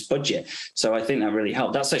budget. So I think that really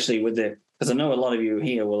helped. That's actually because I know a lot of you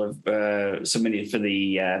here will have submitted for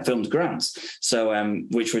the FILMD grants, so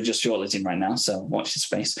which we're just shortlisting right now. So watch this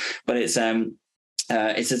space. But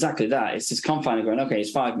it's exactly that. It's this confine of going, okay,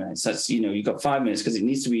 it's 5 minutes. That's, you've got 5 minutes because it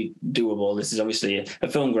needs to be doable. This is obviously a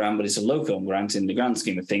film grant, but it's a low film grant in the grand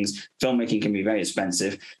scheme of things. Filmmaking can be very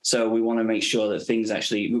expensive. So we want to make sure that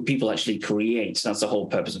people actually create. That's the whole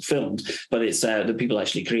purpose of FILMD, but it's that people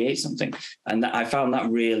actually create something. And I found that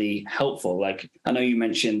really helpful. Like, I know you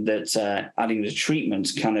mentioned that adding the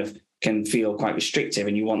treatment kind of can feel quite restrictive,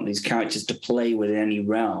 and you want these characters to play within any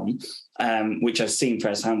realm, which I've seen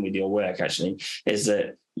firsthand with your work actually, is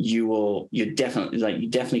that you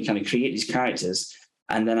definitely kind of create these characters.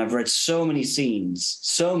 And then I've read so many scenes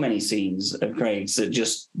of Craig's that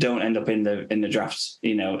just don't end up in the drafts,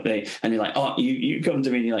 and you're like, oh, you come to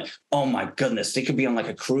me and you're like, oh my goodness, they could be on like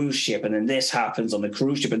a cruise ship, and then this happens on the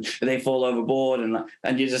cruise ship and they fall overboard,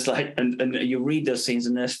 and you're just like, and you read those scenes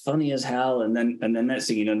and they're funny as hell, and then next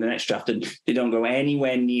thing the next draft, and they don't go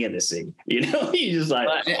anywhere near the sea, you just like.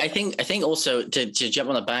 But I think also to jump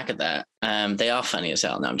on the back of that, they are funny as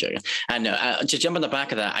hell. No, I'm joking. And no, to jump on the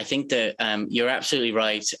back of that, I think that you're absolutely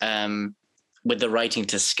right with the writing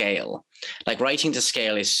to scale. Like, writing to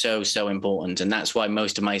scale is so important, and that's why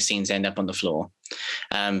most of my scenes end up on the floor,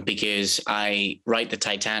 because I write the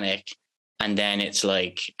Titanic, and then it's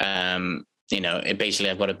like basically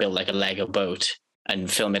I've got to build like a Lego boat and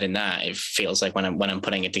film it in that. It feels like when I'm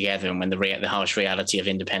putting it together, and when the harsh reality of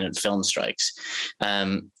independent film strikes.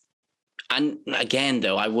 And again,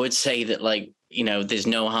 though, I would say that, like, there's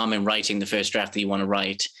no harm in writing the first draft that you want to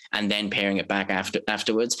write and then paring it back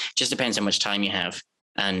afterwards. Just depends how much time you have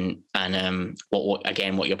and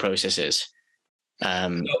what your process is.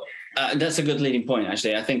 That's a good leading point,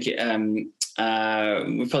 actually. I think we've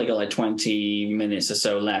probably got like 20 minutes or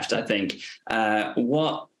so left. I think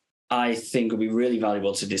what I think would be really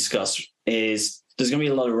valuable to discuss is there's going to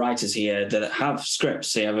be a lot of writers here that have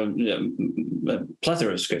scripts. They have a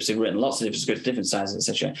plethora of scripts. They've written lots of different scripts, different sizes,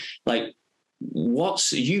 etc. Like,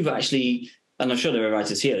 you've actually, and I'm sure there are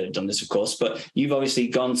writers here that have done this, of course, but you've obviously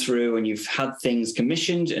gone through and you've had things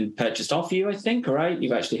commissioned and purchased off you, I think, right?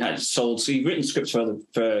 You've actually had sold, so you've written scripts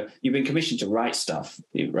you've been commissioned to write stuff,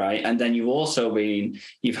 right? And then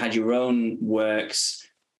you've had your own works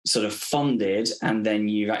sort of funded, and then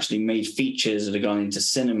you've actually made features that have gone into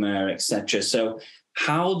cinema, etc. So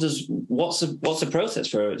what's the process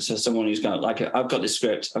for someone who's got, like, I've got this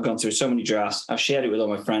script, I've gone through so many drafts, I've shared it with all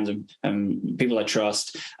my friends and people I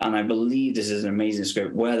trust, and I believe this is an amazing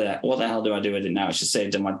script. What the hell do I do with it now? It's just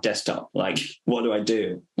saved on my desktop. Like, what do I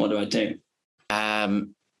do?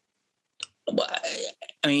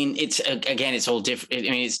 I mean, it's all different.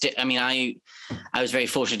 I mean, I was very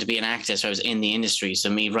fortunate to be an actor, so I was in the industry. So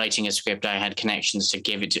me writing a script, I had connections to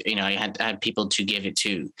give it to. I had people to give it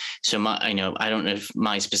to. So I don't know if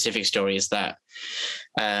my specific story is that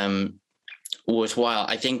worthwhile.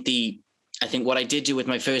 I think what I did do with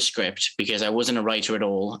my first script, because I wasn't a writer at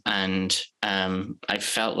all, and I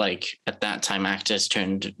felt like at that time actors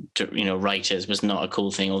turned to writers was not a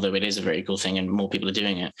cool thing, although it is a very cool thing and more people are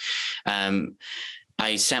doing it.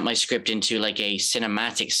 I sent my script into like a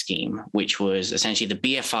cinematic scheme, which was essentially the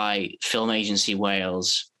BFI Film Agency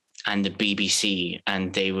Wales and the BBC,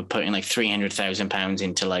 and they were putting like £300,000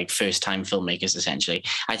 into like first-time filmmakers. Essentially,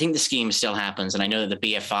 I think the scheme still happens, and I know that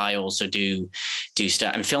the BFI also do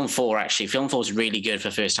stuff. And Film 4 is really good for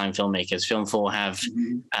first-time filmmakers. Film 4 have.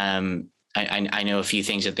 I know a few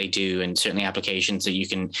things that they do, and certainly applications that you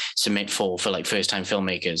can submit for like first-time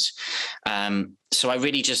filmmakers. So I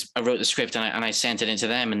wrote the script and I sent it into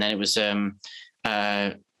them, and then it was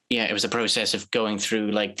it was a process of going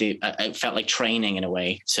through like it felt like training in a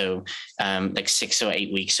way. So like 6 or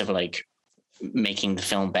 8 weeks of like making the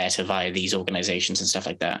film better via these organizations and stuff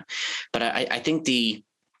like that. But that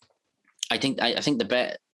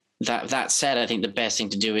said, I think the best thing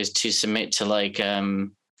to do is to submit to like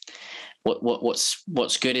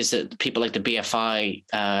what's good is that people like the BFI,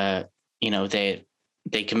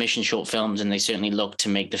 they commission short films, and they certainly look to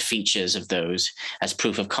make the features of those as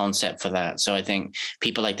proof of concept for that. So I think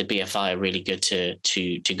people like the BFI are really good to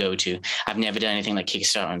go to. I've never done anything like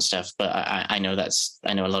Kickstarter and stuff, but I know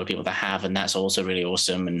a lot of people that have, and that's also really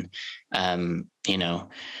awesome. And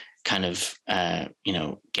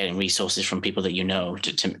getting resources from people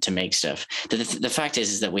that to make stuff. The fact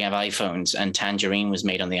is that we have iPhones, and Tangerine was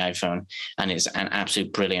made on the iPhone, and it's an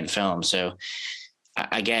absolute brilliant film. So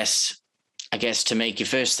I guess to make your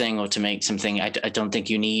first thing, or to make something, I don't think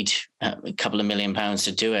you need a couple of £1 million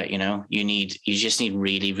to do it. You just need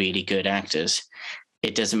really, really good actors.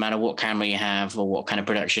 It doesn't matter what camera you have, or what kind of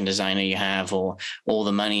production designer you have, or all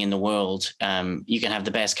the money in the world. You can have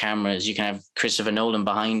the best cameras. You can have Christopher Nolan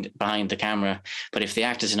behind the camera, but if the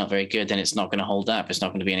actors are not very good, then it's not going to hold up. It's not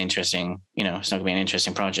going to be an interesting,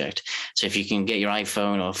 project. So if you can get your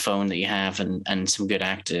iPhone or phone that you have and some good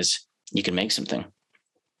actors, you can make something.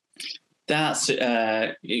 That's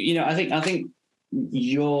I think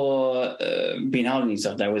you're being hard on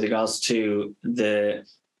yourself there with regards to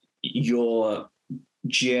your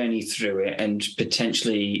journey through it, and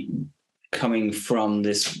potentially coming from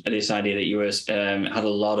this idea that you had a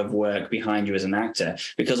lot of work behind you as an actor.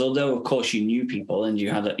 Because although of course you knew people, and you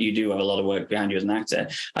do have a lot of work behind you as an actor,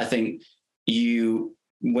 I think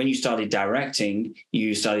when you started directing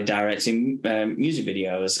music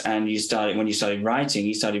videos, and when you started writing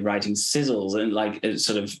sizzles, and like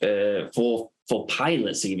sort of for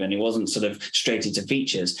pilots even. It wasn't sort of straight into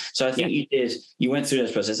features. So I think you went through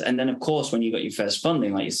this process. And then of course, when you got your first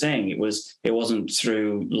funding, like you're saying, it wasn't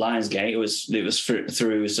through Lionsgate. It was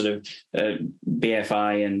through sort of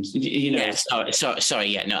BFI and,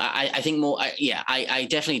 I think more, I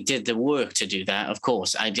definitely did the work to do that. Of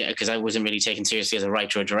course I did, because I wasn't really taken seriously as a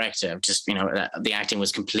writer or director. Just, the acting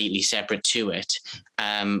was completely separate to it.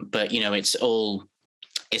 But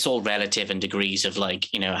it's all relative and degrees of like,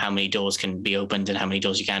 how many doors can be opened and how many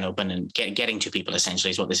doors you can open, and getting to people essentially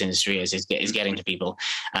is what this industry is getting to people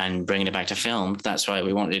and bringing it back to film. That's why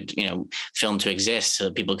we wanted, film to exist, so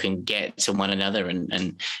that people can get to one another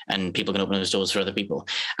and people can open those doors for other people.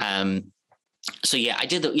 So I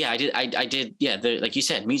did like you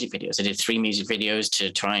said, music videos. I did 3 music videos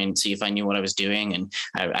to try and see if I knew what I was doing, and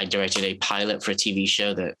I directed a pilot for a TV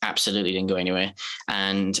show that absolutely didn't go anywhere,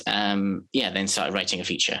 and then started writing a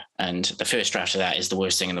feature. And the first draft of that is the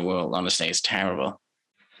worst thing in the world. Honestly, it's terrible.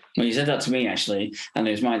 Well, you said that to me actually, and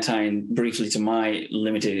it might tie in briefly to my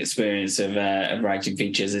limited experience of writing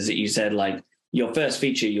features. Is that you said like your first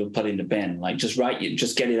feature you'll put in the bin. Like just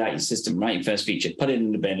get it out your system, write your first feature, put it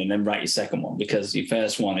in the bin, and then write your second one, because your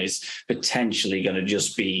first one is potentially going to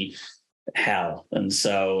just be hell. And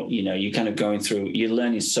so, you're kind of you're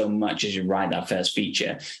learning so much as you write that first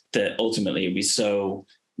feature that ultimately it'd be so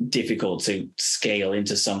difficult to scale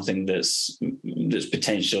into something that's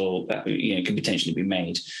potential, can potentially be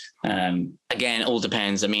made. Again, it all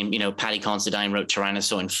depends. I mean, Paddy Considine wrote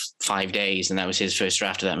Tyrannosaur in 5 days, and that was his first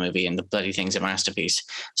draft of that movie, and the bloody thing's a masterpiece.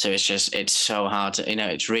 So it's so hard to,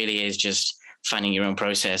 it really is just finding your own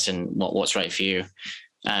process and what's right for you.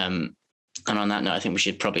 And on that note, I think we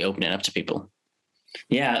should probably open it up to people.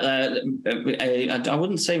 Yeah, I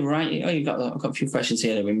wouldn't say right. I've got a few questions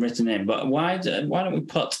here that have been written in, but why don't we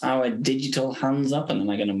put our digital hands up, and then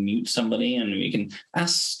I'm going to mute somebody, and we can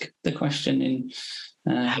ask the question in.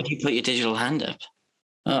 How do you put your digital hand up?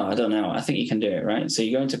 Oh, I don't know. I think you can do it, right? So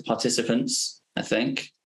you go into participants, I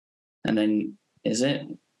think, and then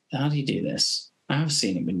how do you do this? I have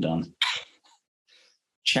seen it been done.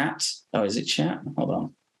 Chat. Oh, is it chat? Hold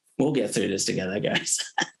on. We'll get through this together, guys.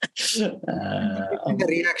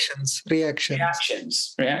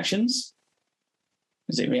 Reactions.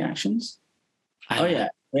 Is it reactions? Oh yeah,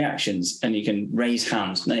 reactions, and you can raise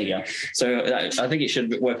hands. There you go. So I think it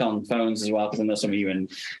should work on phones as well, because I know some of you in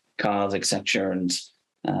cars, etc. And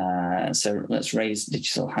so let's raise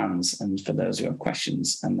digital hands, and for those who have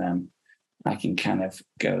questions, and then I can kind of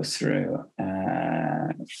go through.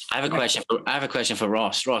 I have a question for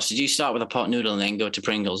Ross. Ross, did you start with a pot noodle and then go to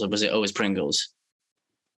Pringles, or was it always Pringles?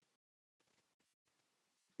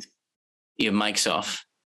 Your mic's off.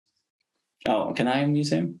 Oh, can I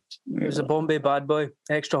unmute him? It was a Bombay Bad Boy,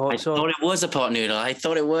 extra hot sauce. I thought it was a pot noodle. I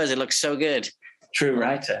thought it was. It looks so good. True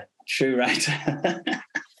writer.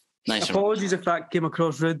 Nice. Apologies if that came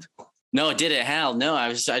across rude. No, did it? Hell no.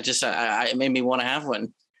 It made me want to have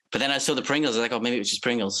one. But then I saw the Pringles. I was like, oh, maybe it was just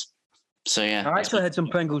Pringles. So yeah. I actually had some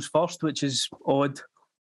Pringles first, which is odd.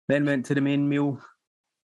 Then went to the main meal.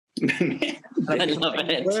 I love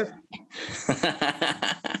it.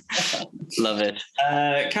 Love it.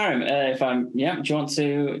 Karim, do you want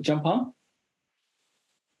to jump on?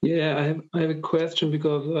 Yeah, I have a question,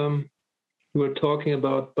 because we were talking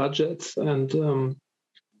about budgets, and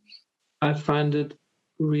I find it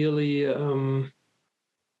really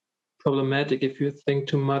problematic if you think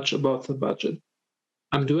too much about the budget.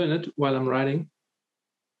 I'm doing it while I'm writing,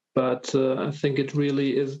 but I think it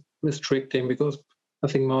really is restricting, because I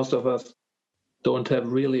think most of us don't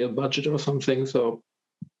have really a budget or something, so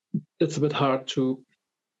it's a bit hard to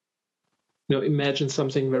imagine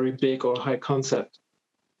something very big or high concept.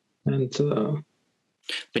 And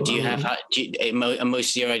but do you have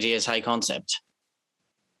most of your ideas high concept?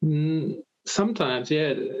 Sometimes,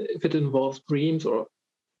 yeah, if it involves dreams or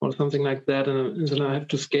something like that, and then I have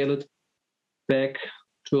to scale it back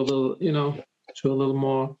to a little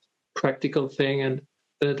more practical thing, and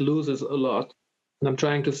then it loses a lot. And I'm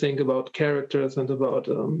trying to think about characters and about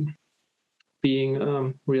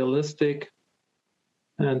being realistic,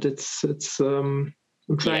 and it's I'm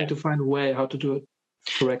trying to find a way how to do it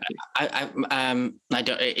correctly. I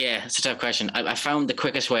don't. Yeah, it's a tough question. I found the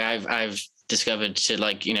quickest way I've discovered to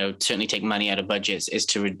certainly take money out of budgets is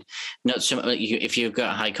to not so much. If you've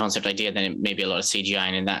got a high concept idea, then it may be a lot of CGI,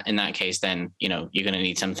 and in that case, then you're going to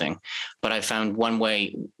need something. But I found one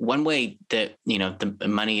way that the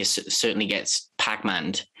money certainly gets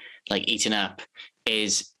Pac-Man'd, like eaten up,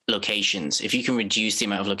 is locations. If you can reduce the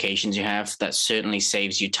amount of locations you have, that certainly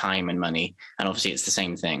saves you time and money. And obviously, it's the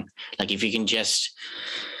same thing. Like if you can just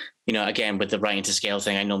again, with the writing to scale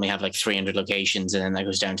thing, I normally have like 300 locations, and then that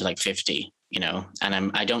goes down to like 50,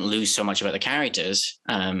 and I don't lose so much about the characters,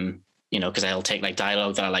 because I'll take like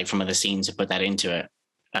dialogue that I like from other scenes and put that into it.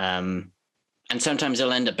 And sometimes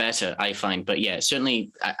it'll end up better, I find. But yeah,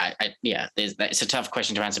 certainly, it's a tough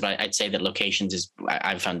question to answer, but I'd say that locations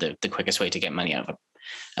I've found the quickest way to get money out of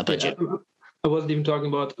a budget. Yeah, I wasn't even talking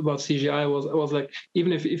about CGI. I was like,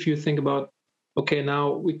 even if you think about, okay,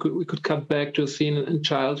 now we could cut back to a scene in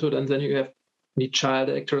childhood, and then you need child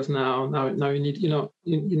actors now. Now you need you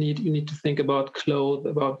need to think about clothes,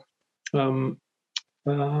 about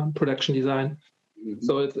production design. Mm-hmm.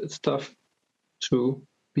 So it's tough to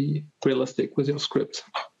be realistic with your scripts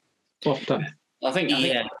often. I think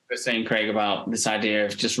what we're saying, Craig, about this idea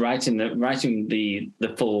of just writing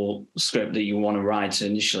the full script that you want to write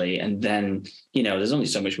initially, and then there's only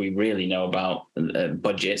so much we really know about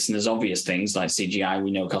budgets, and there's obvious things like CGI we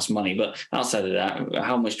know costs money, but outside of that,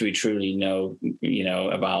 how much do we truly know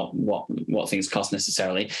about what things cost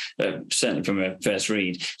necessarily? Certainly from a first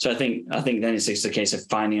read. So I think then it's just a case of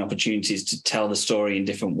finding opportunities to tell the story in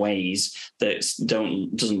different ways that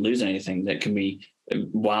doesn't lose anything, that can be,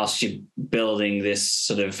 whilst you're building this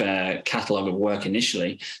sort of catalogue of work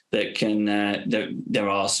initially, that can there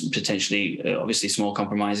are potentially obviously small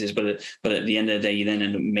compromises, but at the end of the day, you then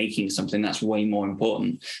end up making something that's way more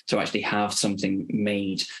important to actually have something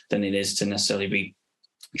made than it is to necessarily be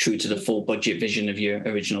true to the full budget vision of your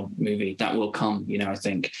original movie. That will come, I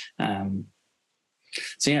think.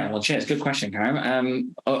 So yeah, well, cheers. Good question,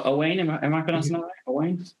 Karen. Owain, am I pronouncing that right?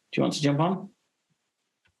 Owain, do you want to jump on?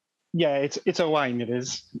 Yeah, it's Owain, it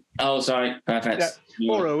is. Oh, sorry. Perfect.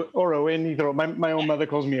 Yeah. Or Owen, either. My own mother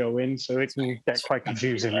calls me Owen, so it can get quite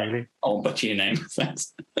confusing, really. Oh, but your name.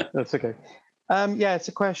 Thanks. That's okay. Yeah, it's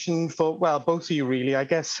a question for, both of you, really. I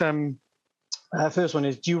guess first one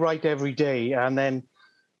is, do you write every day? And then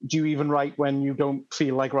do you even write when you don't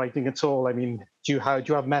feel like writing at all? I mean, do you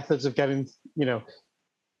have methods of getting, you're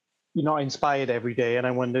not inspired every day? And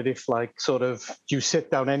I wondered if, do you sit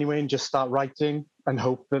down anyway and just start writing and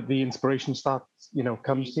hope that the inspiration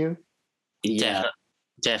comes to you? Yeah,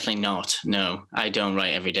 definitely not. No, I don't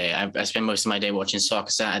write every day. I spend most of my day watching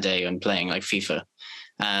Soccer Saturday and playing like FIFA,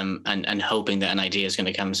 and hoping that an idea is going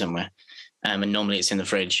to come somewhere. And normally it's in the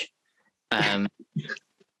fridge.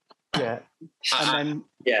 Yeah. And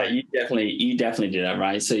then, you definitely do that,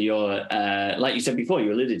 right? So you're like you said before,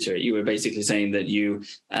 you alluded to it. You were basically saying that you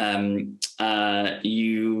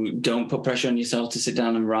don't put pressure on yourself to sit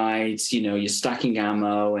down and write. You're stacking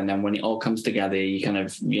ammo, and then when it all comes together, you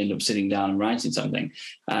end up sitting down and writing something.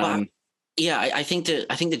 I think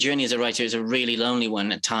the journey as a writer is a really lonely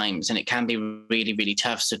one at times, and it can be really, really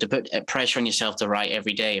tough. So to put pressure on yourself to write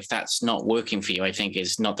every day, if that's not working for you, I think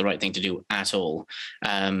is not the right thing to do at all.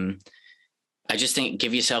 I just think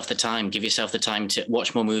give yourself the time to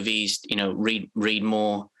watch more movies, read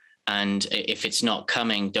more. And if it's not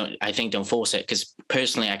coming, don't force it. Because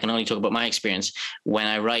personally, I can only talk about my experience. When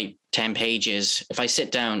I write 10 pages, if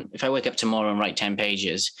I wake up tomorrow and write 10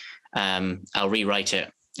 pages, I'll rewrite it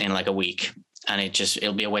in like a week, and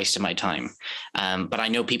it'll be a waste of my time. But I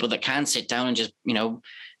know people that can sit down and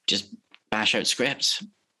just bash out scripts.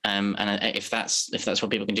 And if that's what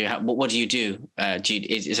people can do, what do you do?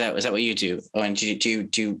 Is that what you do? And do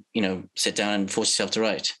you sit down and force yourself to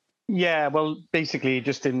write? Yeah, well, basically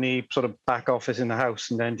just in the sort of back office in the house,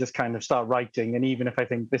 and then just kind of start writing. And even if I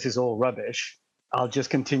think this is all rubbish, I'll just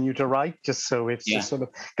continue to write, just so it's just sort of,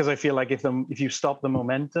 because I feel like if you stop the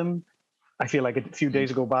momentum, I feel like a few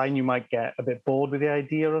days go by and you might get a bit bored with the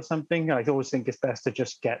idea or something. I always think it's best to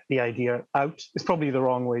just get the idea out. It's probably the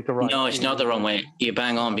wrong way to write. No, it's not the wrong way. You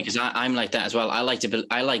bang on, because I'm like that as well. I like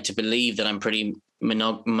to believe that I'm pretty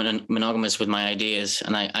monogamous with my ideas,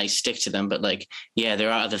 and I stick to them. But there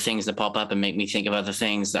are other things that pop up and make me think of other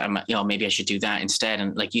things that maybe I should do that instead.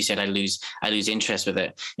 And like you said, I lose interest with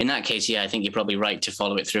it. In that case, I think you're probably right to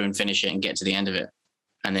follow it through and finish it and get to the end of it,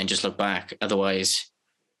 and then just look back. Otherwise,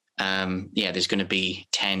 there's going to be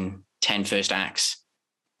 10 first acts.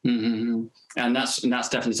 Mm-hmm. And that's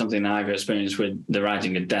definitely something that I've experienced with the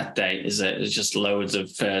writing of Death Day, is that it's just loads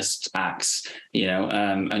of first acts,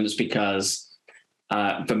 and it's because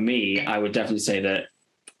for me, I would definitely say that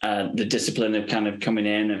the discipline of kind of coming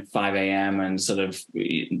in at 5 a.m. and sort of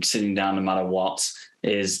sitting down no matter what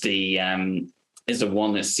is the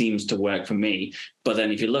one that seems to work for me. But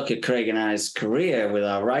then if you look at Craig and I's career with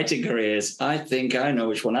our writing careers, I think I know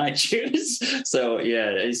which one I choose. So yeah,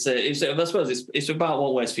 it's I suppose it's about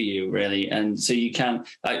what works for you, really. And so you can,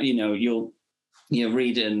 you'll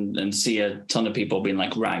read and see a ton of people being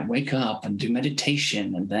like, right, wake up and do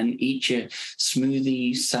meditation and then eat your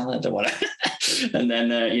smoothie salad or whatever. And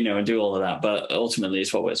then, and do all of that. But ultimately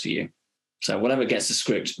it's what works for you. So whatever gets the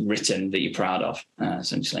script written that you're proud of,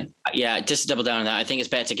 essentially. Yeah, just to double down on that, I think it's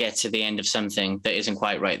better to get to the end of something that isn't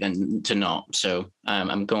quite right than to not. So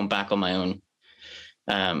I'm going back on my own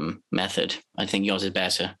method. I think yours is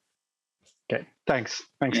better. Okay, thanks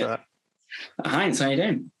for that. Heinz, how you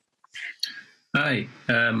doing? Hi.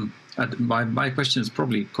 My question is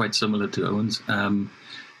probably quite similar to Owen's.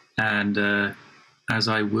 And as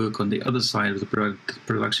I work on the other side of the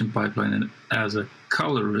production pipeline and as a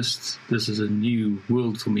colorist, this is a new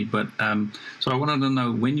world for me. But so I wanted to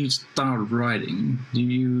know, when you start writing, do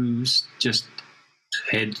you just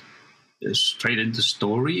head straight into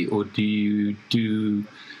story, or do you do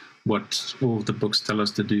what all the books tell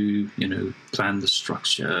us to do, plan the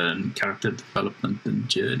structure and character development and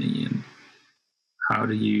journey, and how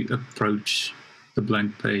do you approach the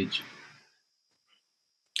blank page?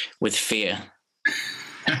 With fear.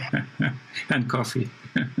 And coffee.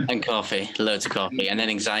 And coffee, loads of coffee, and then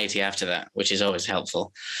anxiety after that, which is always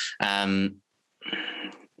helpful. How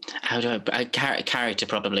do I character?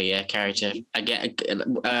 Probably, yeah, character. I get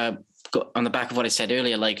on the back of what I said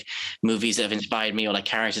earlier, like movies that have inspired me, or like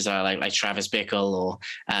characters that I like Travis Bickle, or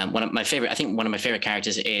one of my favorite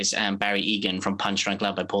characters is Barry Egan from Punch Drunk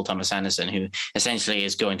Love by Paul Thomas Anderson, who essentially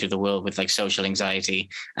is going through the world with like social anxiety,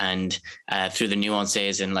 and through the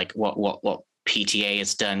nuances and like what PTA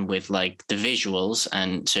has done with like the visuals,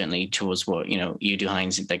 and certainly towards what you do,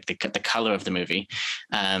 Heinz, like the color of the movie.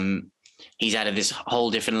 He's added this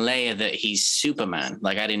whole different layer that he's Superman.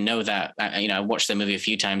 Like, I didn't know that. I watched the movie a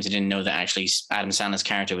few times. I didn't know that actually Adam Sandler's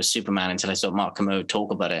character was Superman until I saw Mark Kermode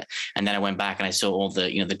talk about it. And then I went back and I saw all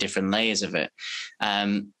the, the different layers of it.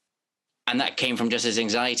 And that came from just his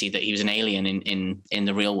anxiety that he was an alien in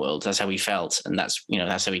the real world. That's how he felt. And that's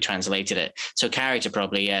how he translated it. So character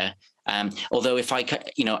probably, yeah. Although if I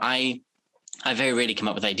very rarely come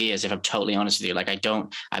up with ideas, if I'm totally honest with you. Like,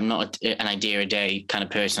 I'm not an idea a day kind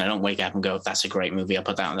of person. I don't wake up and go, that's a great movie, I'll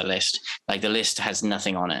put that on the list. Like, the list has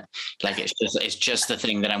nothing on it. Like, it's just the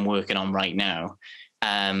thing that I'm working on right now.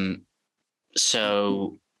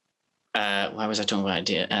 Why was I talking about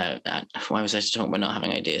why was I talking about not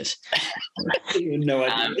having ideas? No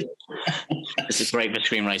idea. This is great for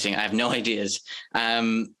screenwriting. I have no ideas.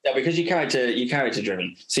 Yeah, because you're character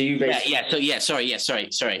driven. So you basically... Sorry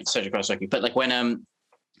to cross talk you. But like when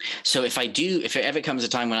so if it ever comes a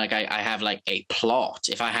time when like I have like a plot,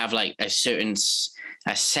 if I have like a certain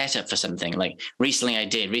setup for something, like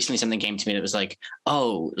recently something came to me that was like,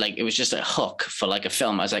 oh, like it was just a hook for like a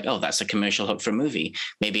film. I was like, oh, that's a commercial hook for a movie.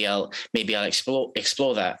 Maybe I'll explore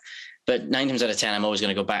that. But 9 times out of 10, I'm always going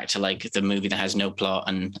to go back to like the movie that has no plot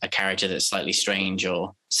and a character that's slightly strange,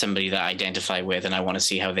 or somebody that I identify with, and I want to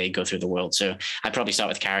see how they go through the world. So I probably start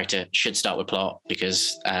with character, should start with plot,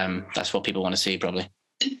 because that's what people want to see probably.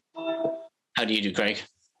 How do you do, Craig?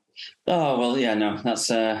 Oh, well, yeah, no, that's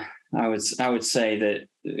I would say that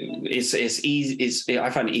it's easy. I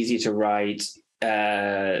find it easier to write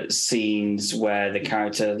scenes where the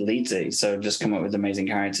character leads it. So just come up with amazing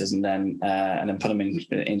characters and then put them in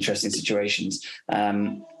interesting situations.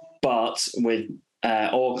 But with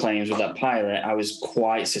All Claims, with that pilot, I was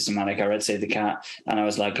quite systematic. I read Save the Cat, and I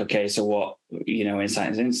was like, okay, so what,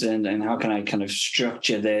 Insight Incident, and how can I kind of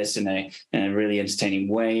structure this in a really entertaining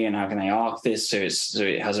way, and how can I arc this so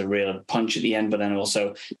it has a real punch at the end, but then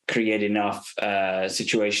also create enough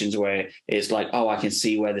situations where it's like, oh, I can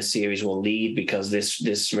see where the series will lead, because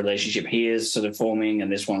this relationship here is sort of forming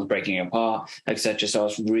and this one's breaking apart, etc. So I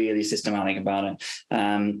was really systematic about it.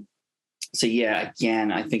 So yeah, again,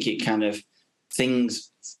 I think it kind of things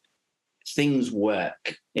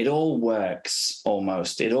work. It all works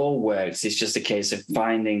almost. It all works. It's just a case of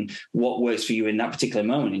finding what works for you in that particular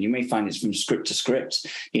moment. And you may find it's from script to script,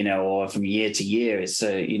 or from year to year. It's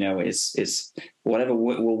it's whatever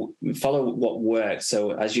will follow what works.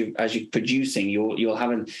 So as you're producing, you'll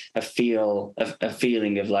have a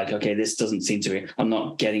feeling of like, okay, this doesn't seem to be. I'm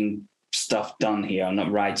not getting stuff done here. I'm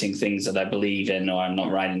not writing things that I believe in, or I'm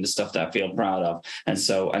not writing the stuff that I feel proud of. And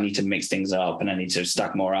so I need to mix things up, and I need to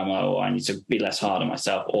stack more ammo, or I need to be less hard on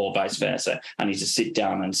myself, or vice versa. I need to sit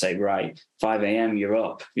down and say, right, 5 a.m. you're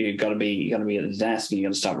up. You've got to be at the desk, and you're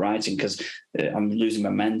going to start writing, because I'm losing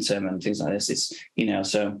momentum and things like this. It's,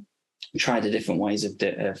 so try the different ways of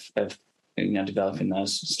developing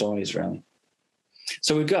those stories, really.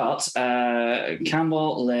 So we've got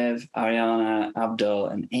Campbell, Liv, Ariana, Abdul,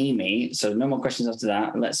 and Amy. So no more questions after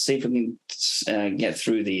that. Let's see if we can get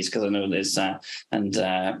through these, because I know there's I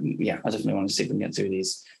definitely want to see if we can get through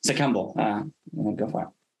these. So Campbell, go for it.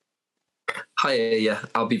 Hi, yeah,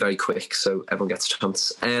 I'll be very quick so everyone gets a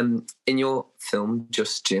chance. In your film,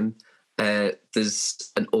 Just Jim,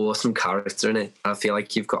 there's an awesome character in it. I feel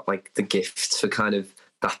like you've got like the gift for kind of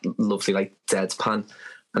that lovely like deadpan.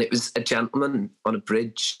 And it was a gentleman on a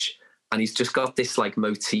bridge, and he's just got this like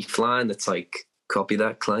motif line that's like, copy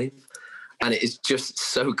that, claim. And it is just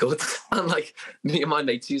so good. And like, me and my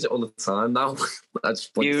mates use it all the time now. I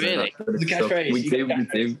just want you to really? We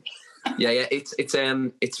do. Yeah.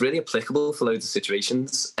 It's really applicable for loads of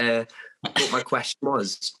situations. But my question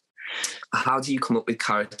was, how do you come up with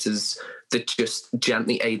characters that just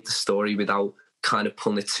gently aid the story without kind of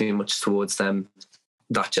pulling it too much towards them?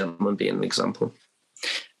 That gentleman being an example.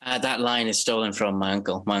 That line is stolen from my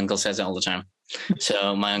uncle. My uncle says it all the time.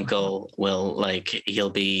 So my uncle will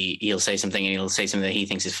he'll say something and he'll say something that he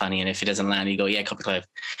thinks is funny, and if it doesn't land, he go, yeah, copy Clive.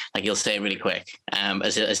 Like he'll say it really quick,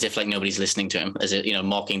 as if like nobody's listening to him, as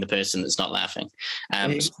mocking the person that's not laughing.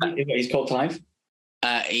 He's called Clive.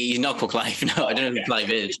 He's not called Clive. No, I don't know who Clive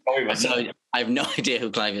is. So I have no idea who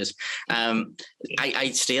Clive is.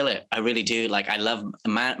 I steal it. I really do. Like I love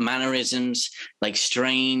mannerisms, like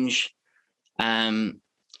strange. Characters,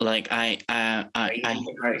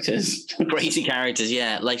 crazy characters,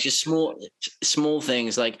 yeah. Like just small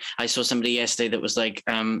things. Like I saw somebody yesterday that was like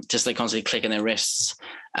just like constantly clicking their wrists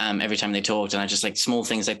every time they talked, and I just like small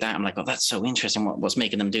things like that. I'm like, oh, that's so interesting. What's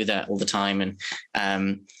making them do that all the time?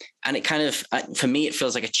 And it kind of, for me, it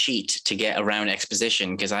feels like a cheat to get around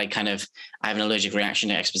exposition, because I have an allergic reaction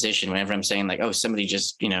to exposition. Whenever I'm saying like, oh, somebody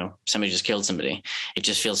just killed somebody, it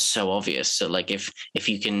just feels so obvious. So like if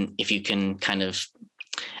you can kind of,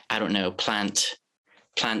 I don't know, plant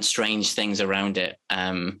strange things around it.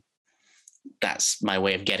 That's my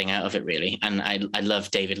way of getting out of it, really. And I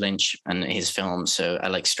love David Lynch and his films, so I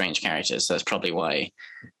like strange characters. So that's probably why.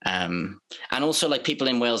 And also, like, people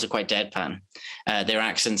in Wales are quite deadpan. Their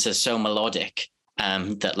accents are so melodic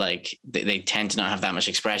that like they tend to not have that much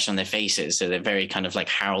expression on their faces. So they're very kind of like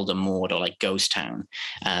Harold and Maude or like Ghost Town,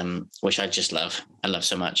 which I just love. I love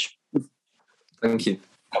so much. Thank you.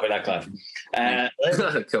 Copy that, Clive.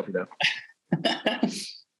 Copy that.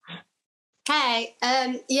 Hey,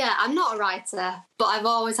 yeah, I'm not a writer, but I've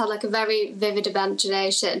always had like a very vivid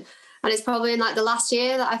imagination, and it's probably in like the last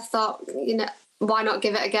year that I've thought, why not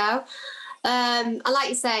give it a go? And like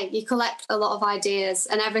you say, you collect a lot of ideas,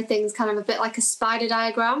 and everything's kind of a bit like a spider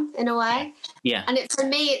diagram in a way. Yeah. And for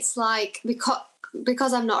me, it's like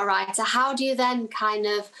because I'm not a writer, how do you then kind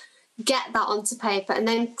of get that onto paper and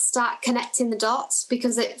then start connecting the dots?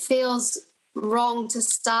 Because it feels wrong to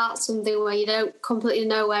start something where you don't completely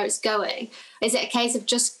know where it's going. Is it a case of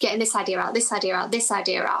just getting this idea out, this idea out, this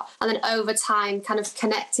idea out, and then over time kind of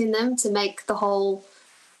connecting them to make the whole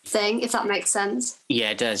thing, if that makes sense? Yeah,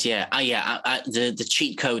 it does. Yeah. The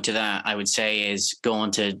cheat code to that, I would say, is go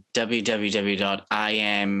on to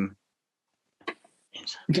www.im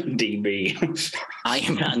DB.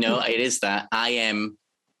 it is that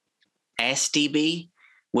IMSDB,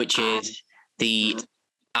 which is the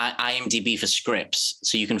IMDb for scripts.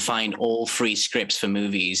 So you can find all free scripts for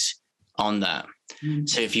movies on that.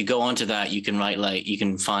 So if you go onto that, you can you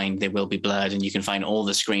can find There Will Be Blood, and you can find all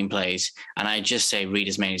the screenplays. And I just say read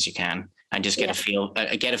as many as you can, and just get a feel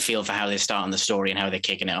for how they're starting the story and how they're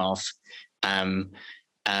kicking it off.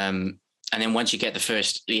 And then once you get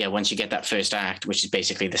that first act, which is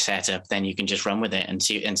basically the setup, then you can just run with it and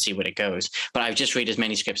see where it goes. But I've just read as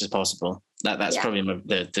many scripts as possible. That's probably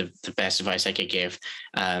the best advice I could give,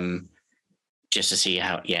 just to see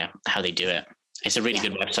how they do it. It's a really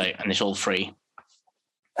good website, and it's all free.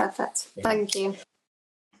 Perfect. Thank you.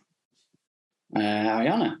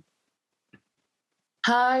 Ariana.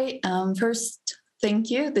 Hi. First, thank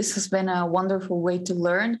you. This has been a wonderful way to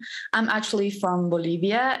learn. I'm actually from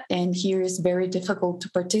Bolivia, and here is very difficult to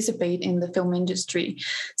participate in the film industry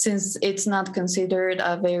since it's not considered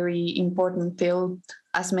a very important field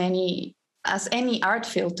as any art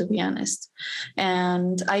field, to be honest.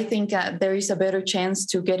 And I think there is a better chance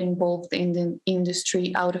to get involved in the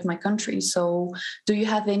industry out of my country. So do you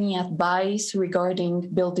have any advice regarding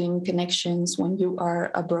building connections when you are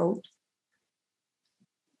abroad?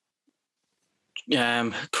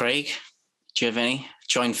 Craig, do you have any?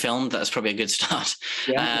 Join FILMD, that's probably a good start.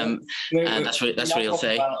 Yeah, that's what he'll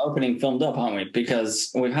say. Opening FILMD up, aren't we?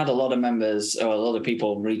 Because we've had a lot of members or a lot of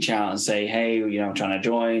people reach out and say, hey, I'm trying to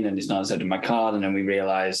join and it's not accepting my card. And then we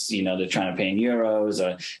realize, they're trying to pay in euros.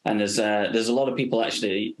 And there's a lot of people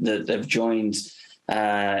actually that have joined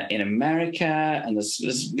in America, and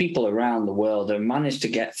there's people around the world that have managed to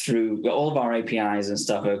get through. All of our APIs and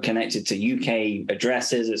stuff are connected to UK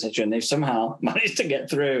addresses, etc., and they've somehow managed to get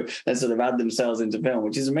through and sort of add themselves into film,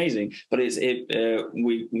 which is amazing. But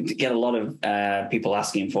we get a lot of people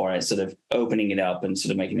asking for it, sort of opening it up and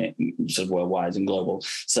sort of making it sort of worldwide and global.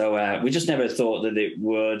 So we just never thought that it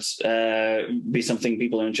would be something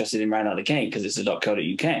people are interested in right out of the gate because it's a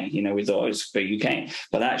 .co.uk. We thought it was for UK,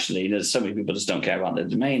 but actually there's so many people just don't care about the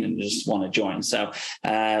domain and just want to join. So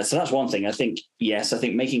that's one thing. I think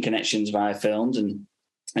making connections via FILMD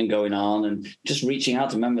and going on and just reaching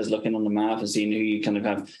out to members, looking on the map and seeing who you kind of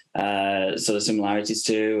have sort of similarities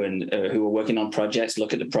to and who are working on projects,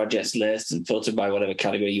 look at the projects list and filter by whatever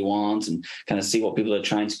category you want and kind of see what people are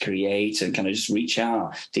trying to create and kind of just reach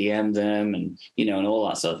out, DM them and, and all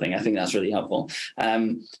that sort of thing. I think that's really helpful.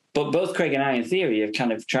 but both Craig and I, in theory, have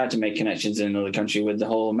kind of tried to make connections in another country with the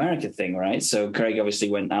whole America thing, right? So Craig obviously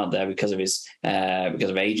went out there because of his because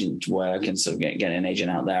of agent work and sort of getting an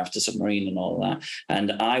agent out there after Submarine and all of that.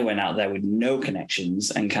 And I went out there with no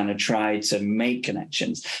connections and kind of tried to make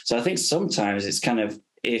connections. So I think sometimes it's kind of,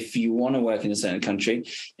 if you want to work in a certain country,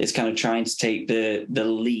 it's kind of trying to take the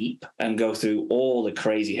leap and go through all the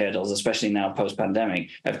crazy hurdles, especially now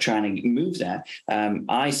post-pandemic, of trying to move there.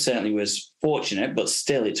 I certainly was fortunate, but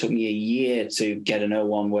still it took me a year to get an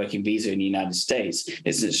O1 working visa in the United States.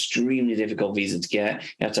 It's an extremely difficult visa to get.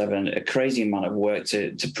 You have to have a crazy amount of work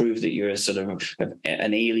to prove that you're a sort of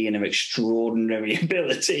an alien of extraordinary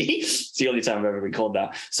ability. It's the only time I've ever been called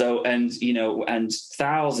that. So, and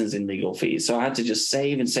thousands in legal fees. So I had to just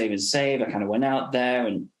save and save and save. I kind of went out there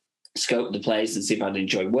and scoped the place and see if I'd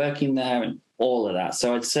enjoy working there and all of that.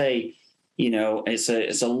 So I'd say,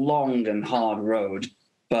 it's a long and hard road.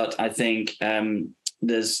 But I think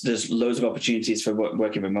there's loads of opportunities for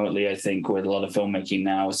working remotely, I think, with a lot of filmmaking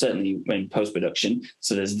now, certainly in post-production.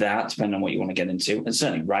 So there's that, depending on what you want to get into. And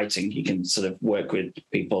certainly writing, you can sort of work with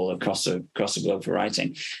people across the globe for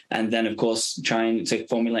writing. And then, of course, trying to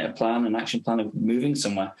formulate a plan, an action plan of moving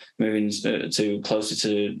somewhere, moving to closer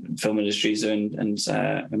to film industries and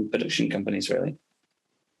production companies, really.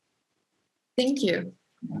 Thank you.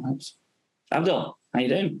 Abdul, how you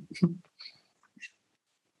doing?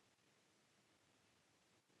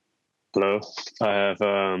 Hello, I have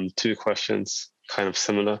two questions, kind of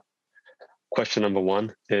similar. Question number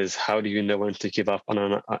one is, how do you know when to give up on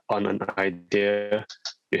an idea?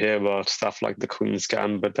 You hear about stuff like the Queen's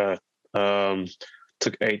Gambit that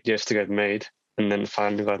took 8 years to get made and then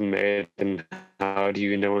finally got made. And how do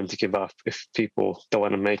you know when to give up? If people don't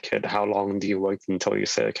want to make it, how long do you wait until you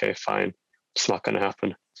say, okay, fine, it's not going to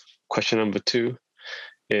happen? Question number two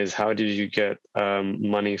is, how do you get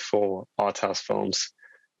money for art house films?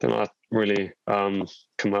 They're not really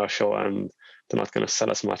commercial and they're not going to sell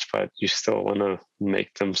as much, but you still want to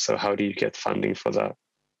make them. So how do you get funding for that?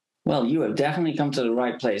 Well, you have definitely come to the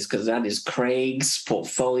right place, because that is Craig's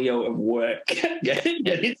portfolio of work.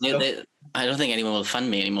 I don't think anyone will fund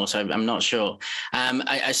me anymore, so I'm not sure.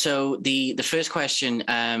 So the first question,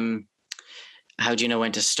 how do you know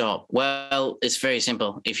when to stop? Well, it's very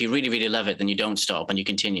simple. If you really, really love it, then you don't stop and you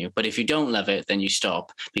continue. But if you don't love it, then you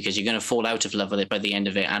stop, because you're going to fall out of love with it by the end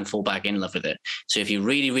of it and fall back in love with it. So if you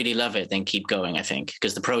really, really love it, then keep going, I think,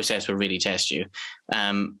 because the process will really test you.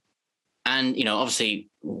 And, obviously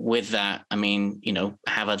with that,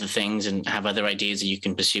 have other things and have other ideas that you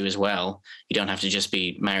can pursue as well. You don't have to just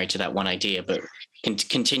be married to that one idea, but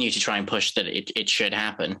continue to try and push that it should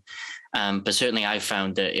happen. But certainly I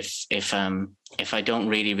found that if I don't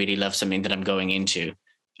really, really love something that I'm going into,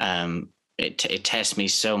 it tests me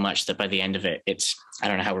so much that by the end of it, I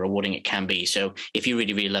don't know how rewarding it can be. So if you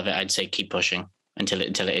really, really love it, I'd say keep pushing until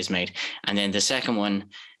it is made. And then the second one,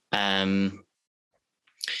 I've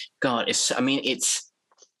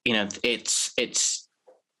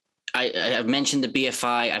mentioned the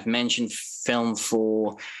BFI, I've mentioned Film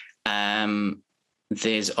 4.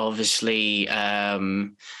 There's obviously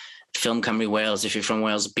Film Cymru Wales, if you're from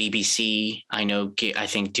Wales, BBC, I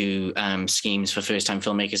think do schemes for first-time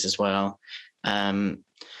filmmakers as well. I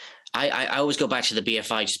always go back to the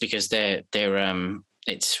BFI just because they're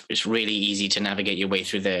it's really easy to navigate your way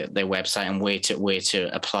through their website and where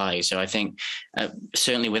to apply. So I think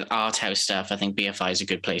certainly with art house stuff, I think BFI is a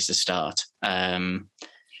good place to start. We're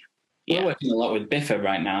working a lot with BIFA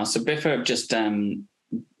right now. So BIFA have just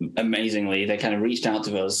amazingly, they kind of reached out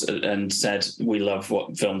to us and said, we love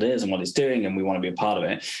what FILMD is and what it's doing, and we want to be a part of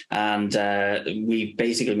it. And we've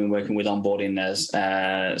basically been working with onboarding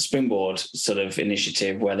their Springboard sort of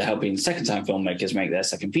initiative, where they're helping second-time filmmakers make their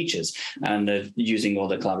second features. And they're using all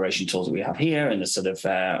the collaboration tools that we have here, and they're sort of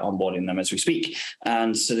onboarding them as we speak.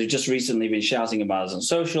 And so they've just recently been shouting about us on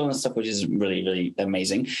social and stuff, which is really, really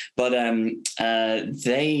amazing. But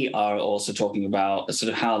they are also talking about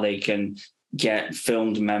sort of how they can get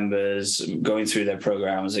FILMD members going through their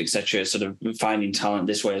programs, etc., sort of finding talent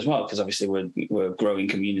this way as well, because obviously we're a growing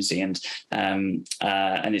community, and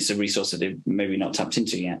it's a resource that they've maybe not tapped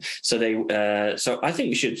into yet. So so I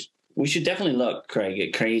think we should definitely look, Craig,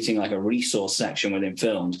 at creating like a resource section within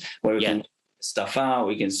FILMD where we can stuff out.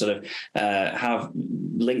 We can sort of have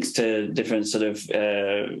links to different sort of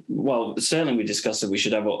certainly we discussed that we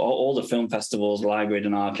should have all the film festivals, library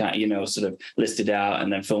and archive, sort of listed out,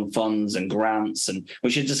 and then film funds and grants, and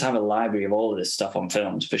we should just have a library of all of this stuff on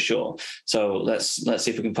FILMD for sure. So let's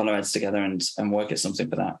see if we can put our heads together and work at something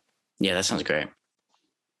for that. Yeah, that sounds great.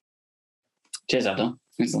 Cheers, Abdul.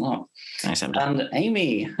 Thanks a lot. Thanks, Abdul. And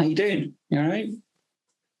Amy, how you doing? You all right?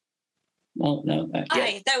 Well, no.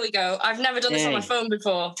 Hi, there we go. I've never done this on my phone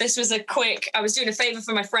before. This was a quick, I was doing a favour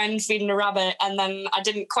for my friend feeding a rabbit, and then I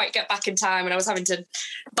didn't quite get back in time, and I was having to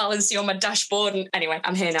balance you on my dashboard. And anyway,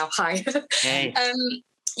 I'm here now. Hi. Hey.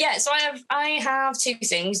 So I have two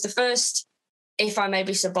things. The first, if I may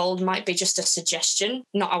be so bold, might be just a suggestion.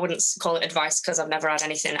 I wouldn't call it advice because I've never had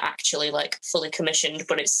anything actually like fully commissioned,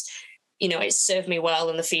 but it's served me well,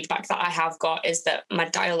 and the feedback that I have got is that my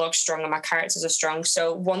dialogue's strong and my characters are strong.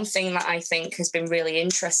 So one thing that I think has been really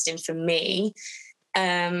interesting for me,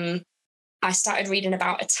 I started reading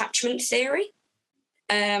about attachment theory.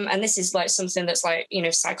 And this is like something that's like,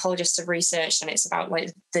 psychologists have researched, and it's about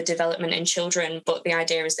like the development in children. But the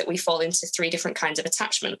idea is that we fall into 3 different kinds of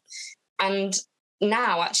attachment. And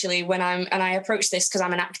now actually when I approach this because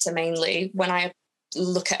I'm an actor mainly, when I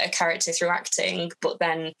look at a character through acting, but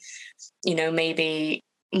then, maybe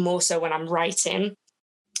more so when I'm writing,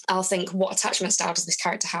 I'll think, what attachment style does this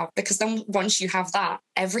character have? Because then once you have that,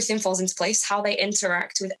 everything falls into place. How they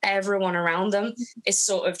interact with everyone around them is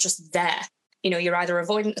sort of just there. You're either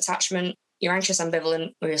avoidant attachment, you're anxious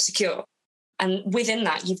ambivalent, or you're secure. And within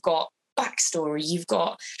that, you've got backstory, you've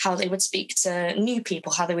got how they would speak to new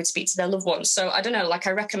people, how they would speak to their loved ones. So I don't know, like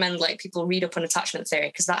I recommend like people read up on attachment theory,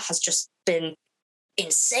 because that has just been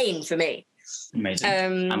insane for me.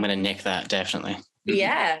 Amazing. I'm going to nick that, definitely.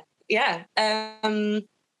 Yeah. And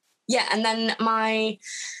then my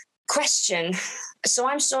question, so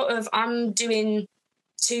I'm doing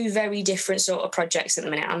 2 very different sort of projects at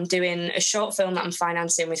the minute. I'm doing a short film that I'm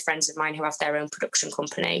financing with friends of mine who have their own production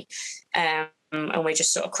company, and we're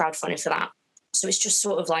just sort of crowdfunding for that. So it's just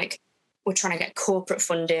sort of like we're trying to get corporate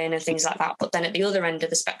funding and things like that. But then at the other end of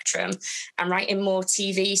the spectrum, I'm writing more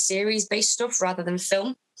TV series based stuff rather than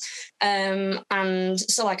film. And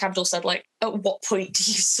so like Abdul said, like, at what point do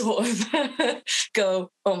you sort of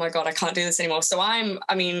go, oh my God, I can't do this anymore? So I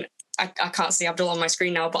can't see Abdul on my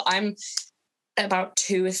screen now, but I'm about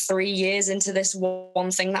 2 or 3 years into this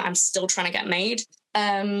one thing that I'm still trying to get made.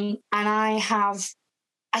 And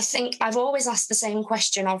I think I've always asked the same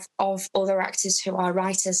question of other actors who are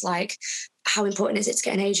writers, like, how important is it to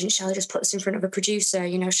get an agent? Shall I just put this in front of a producer?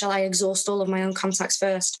 Shall I exhaust all of my own contacts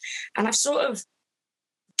first? And I've sort of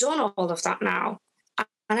done all of that now.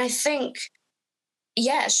 And I think,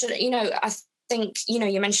 I think,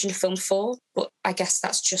 you mentioned Film 4, but I guess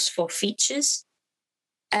that's just for features.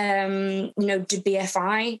 Do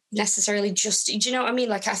BFI necessarily just, do you know what I mean?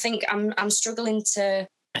 Like, I think I'm struggling to...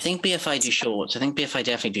 I think BFI do shorts. I think BFI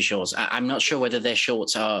definitely do shorts. I'm not sure whether their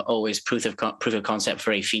shorts are always proof of concept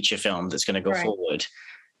for a feature film that's going to go forward.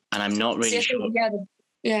 And I'm not really sure.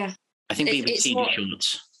 Yeah. I think BBC do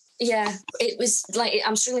shorts. Yeah, it was like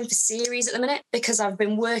I'm struggling for series at the minute because I've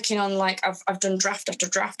been working on like I've done draft after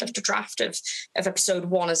draft after draft of episode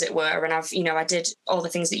 1, as it were, and I did all the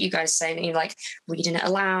things that you guys say, and like reading it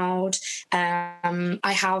aloud. I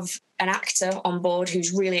have an actor on board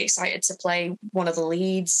who's really excited to play one of the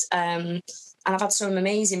leads, and I've had some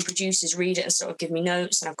amazing producers read it and sort of give me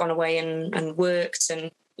notes, and I've gone away and worked,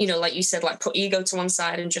 and like you said, like put ego to one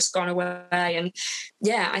side and just gone away, and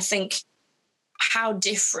I think how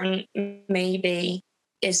different maybe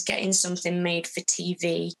is getting something made for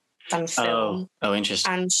TV than film. Oh,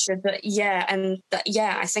 interesting. And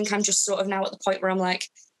I think I'm just sort of now at the point where I'm like,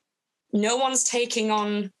 no one's taking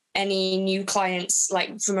on any new clients,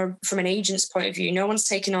 like from an agent's point of view. No one's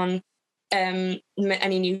taking on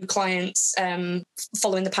any new clients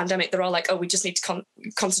following the pandemic. They're all like, oh, we just need to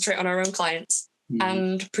concentrate on our own clients.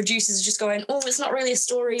 And producers are just going, oh, it's not really a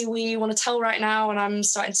story we want to tell right now. And I'm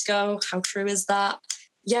starting to go, how true is that?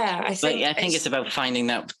 Yeah, I think it's about finding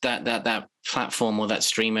that platform or that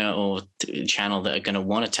streamer or channel that are going to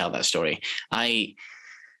want to tell that story. I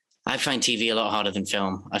find TV a lot harder than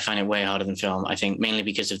film. I find it way harder than film. I think mainly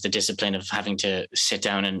because of the discipline of having to sit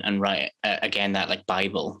down and write again that like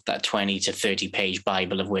Bible, that 20 to 30 page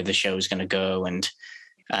Bible of where the show is going to go, and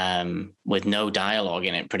with no dialogue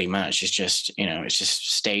in it, pretty much. It's just, it's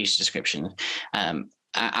just stage description. I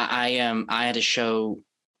had a show,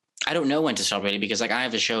 I don't know when to start really, because like I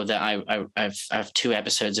have a show that I have 2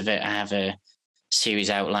 episodes of it. I have a series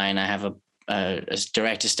outline. I have a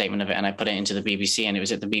director statement of it, and I put it into the BBC, and it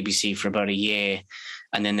was at the BBC for about a year,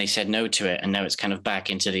 and then they said no to it, and now it's kind of back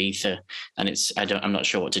into the ether, and I'm not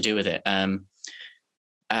sure what to do with it.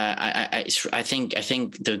 I think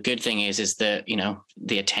the good thing is that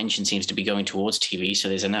the attention seems to be going towards TV, so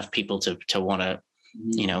there's enough people to want to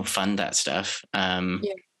fund that stuff. But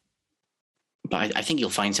I think you'll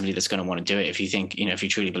find somebody that's going to want to do it if you think if you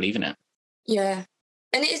truly believe in it. Yeah,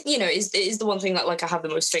 and it is the one thing that like I have the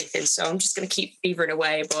most faith in. So I'm just going to keep beavering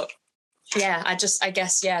away. But yeah, I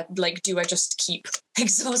guess, yeah, like, do I just keep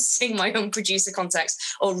exhausting my own producer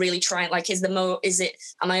contacts, or really try and, like,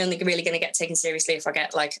 am I only really going to get taken seriously if I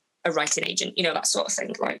get, like, a writing agent, that sort of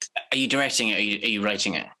thing? Like, are you directing it? Are you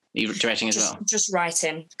writing it? Are you directing as well? Just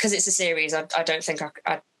writing, because it's a series. I don't think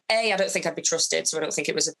I don't think I'd be trusted, so I don't think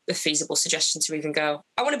it was a feasible suggestion to even go,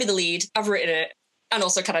 I want to be the lead, I've written it, and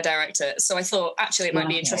also can I direct it? So I thought, actually, it might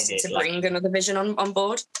be interesting to bring another vision on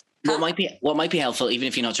board. What might be helpful, even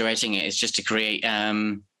if you're not directing it, is just to create.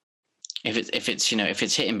 If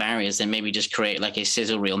it's hitting barriers, then maybe just create like a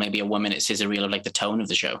sizzle reel, maybe a 1 minute sizzle reel of like the tone of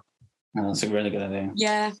the show. Oh, that's a really good idea.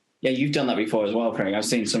 Yeah. Yeah, you've done that before as well, Craig. I've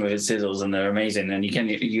seen some of his sizzles and they're amazing. And you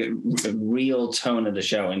get a real tone of the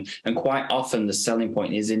show. And quite often the selling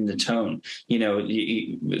point is in the tone.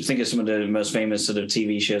 You think of some of the most famous sort of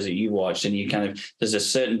TV shows that you watched, and there's a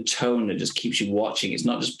certain tone that just keeps you watching. It's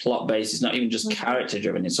not just plot based. It's not even just character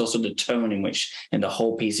driven. It's also the tone in which the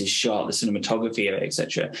whole piece is shot, the cinematography of it,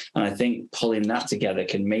 etc. And I think pulling that together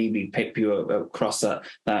can maybe pick you across that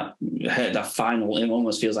final, it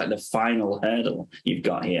almost feels like the final hurdle you've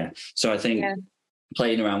got here. So I think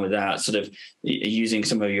playing around with that, sort of using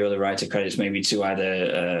some of your other writer credits maybe to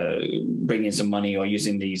either bring in some money, or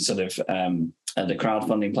using these sort of the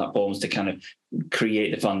crowdfunding platforms to kind of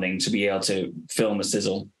create the funding to be able to film a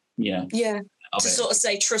sizzle, to sort of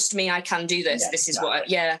say, trust me, I can do this. This is what.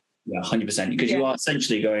 Yeah, 100%, because you are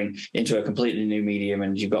essentially going into a completely new medium,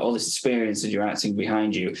 and you've got all this experience that you're acting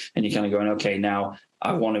behind you, and you're kind of going, okay, now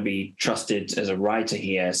I want to be trusted as a writer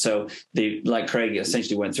here. So like Craig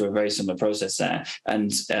essentially went through a very similar process there,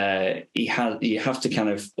 and you have to kind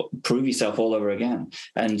of prove yourself all over again.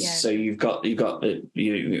 And so you're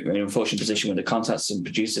in an unfortunate position with the contacts and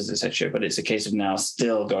producers, etc. But it's a case of now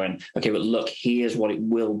still going, okay, but look, here's what it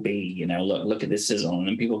will be. Look at this sizzle, and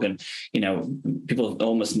then people can, people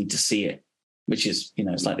almost need to see it, which is,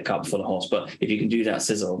 it's like the cart before the horse. But if you can do that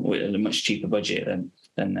sizzle with a much cheaper budget,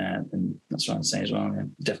 then that's what I'd say as well. Yeah,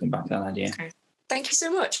 definitely back that idea. Okay. Thank you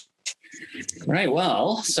so much. Right.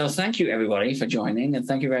 Well, so thank you everybody for joining, and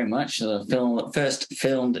thank you very much for the first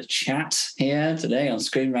filmed chat here today on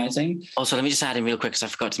screenwriting. Also, let me just add in real quick, because I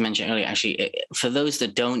forgot to mention earlier. Actually, for those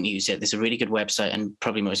that don't use it, there's a really good website, and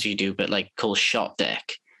probably most of you do, but like called Shot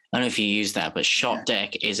Deck. I don't know if you use that, but Shot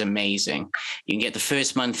Deck is amazing. You can get the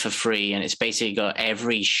first month for free, and it's basically got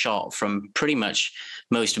every shot from pretty much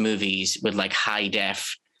most movies with like high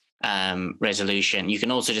def resolution. You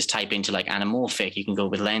can also just type into like anamorphic. You can go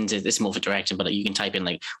with lenses. This is more for directing, but you can type in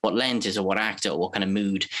like what lenses or what actor or what kind of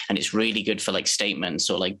mood, and it's really good for like statements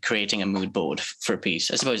or like creating a mood board for a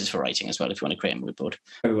piece. I suppose it's for writing as well if you want to create a mood board.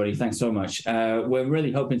 Everybody, thanks so much. We're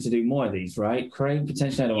really hoping to do more of these, right, Craig?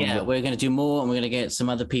 Potentially. Yeah, we're going to do more, and we're going to get some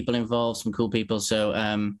other people involved, some cool people. So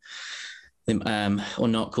or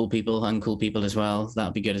not cool people, uncool people as well.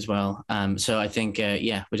 That'd be good as well. So I think,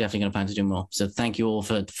 we're definitely going to plan to do more. So thank you all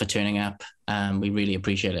for turning up. We really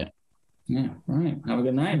appreciate it. Yeah, all right. Have a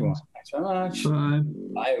good night, everyone. Thanks very much. Bye.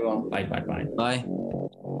 Bye, everyone. Bye.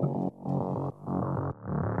 Bye.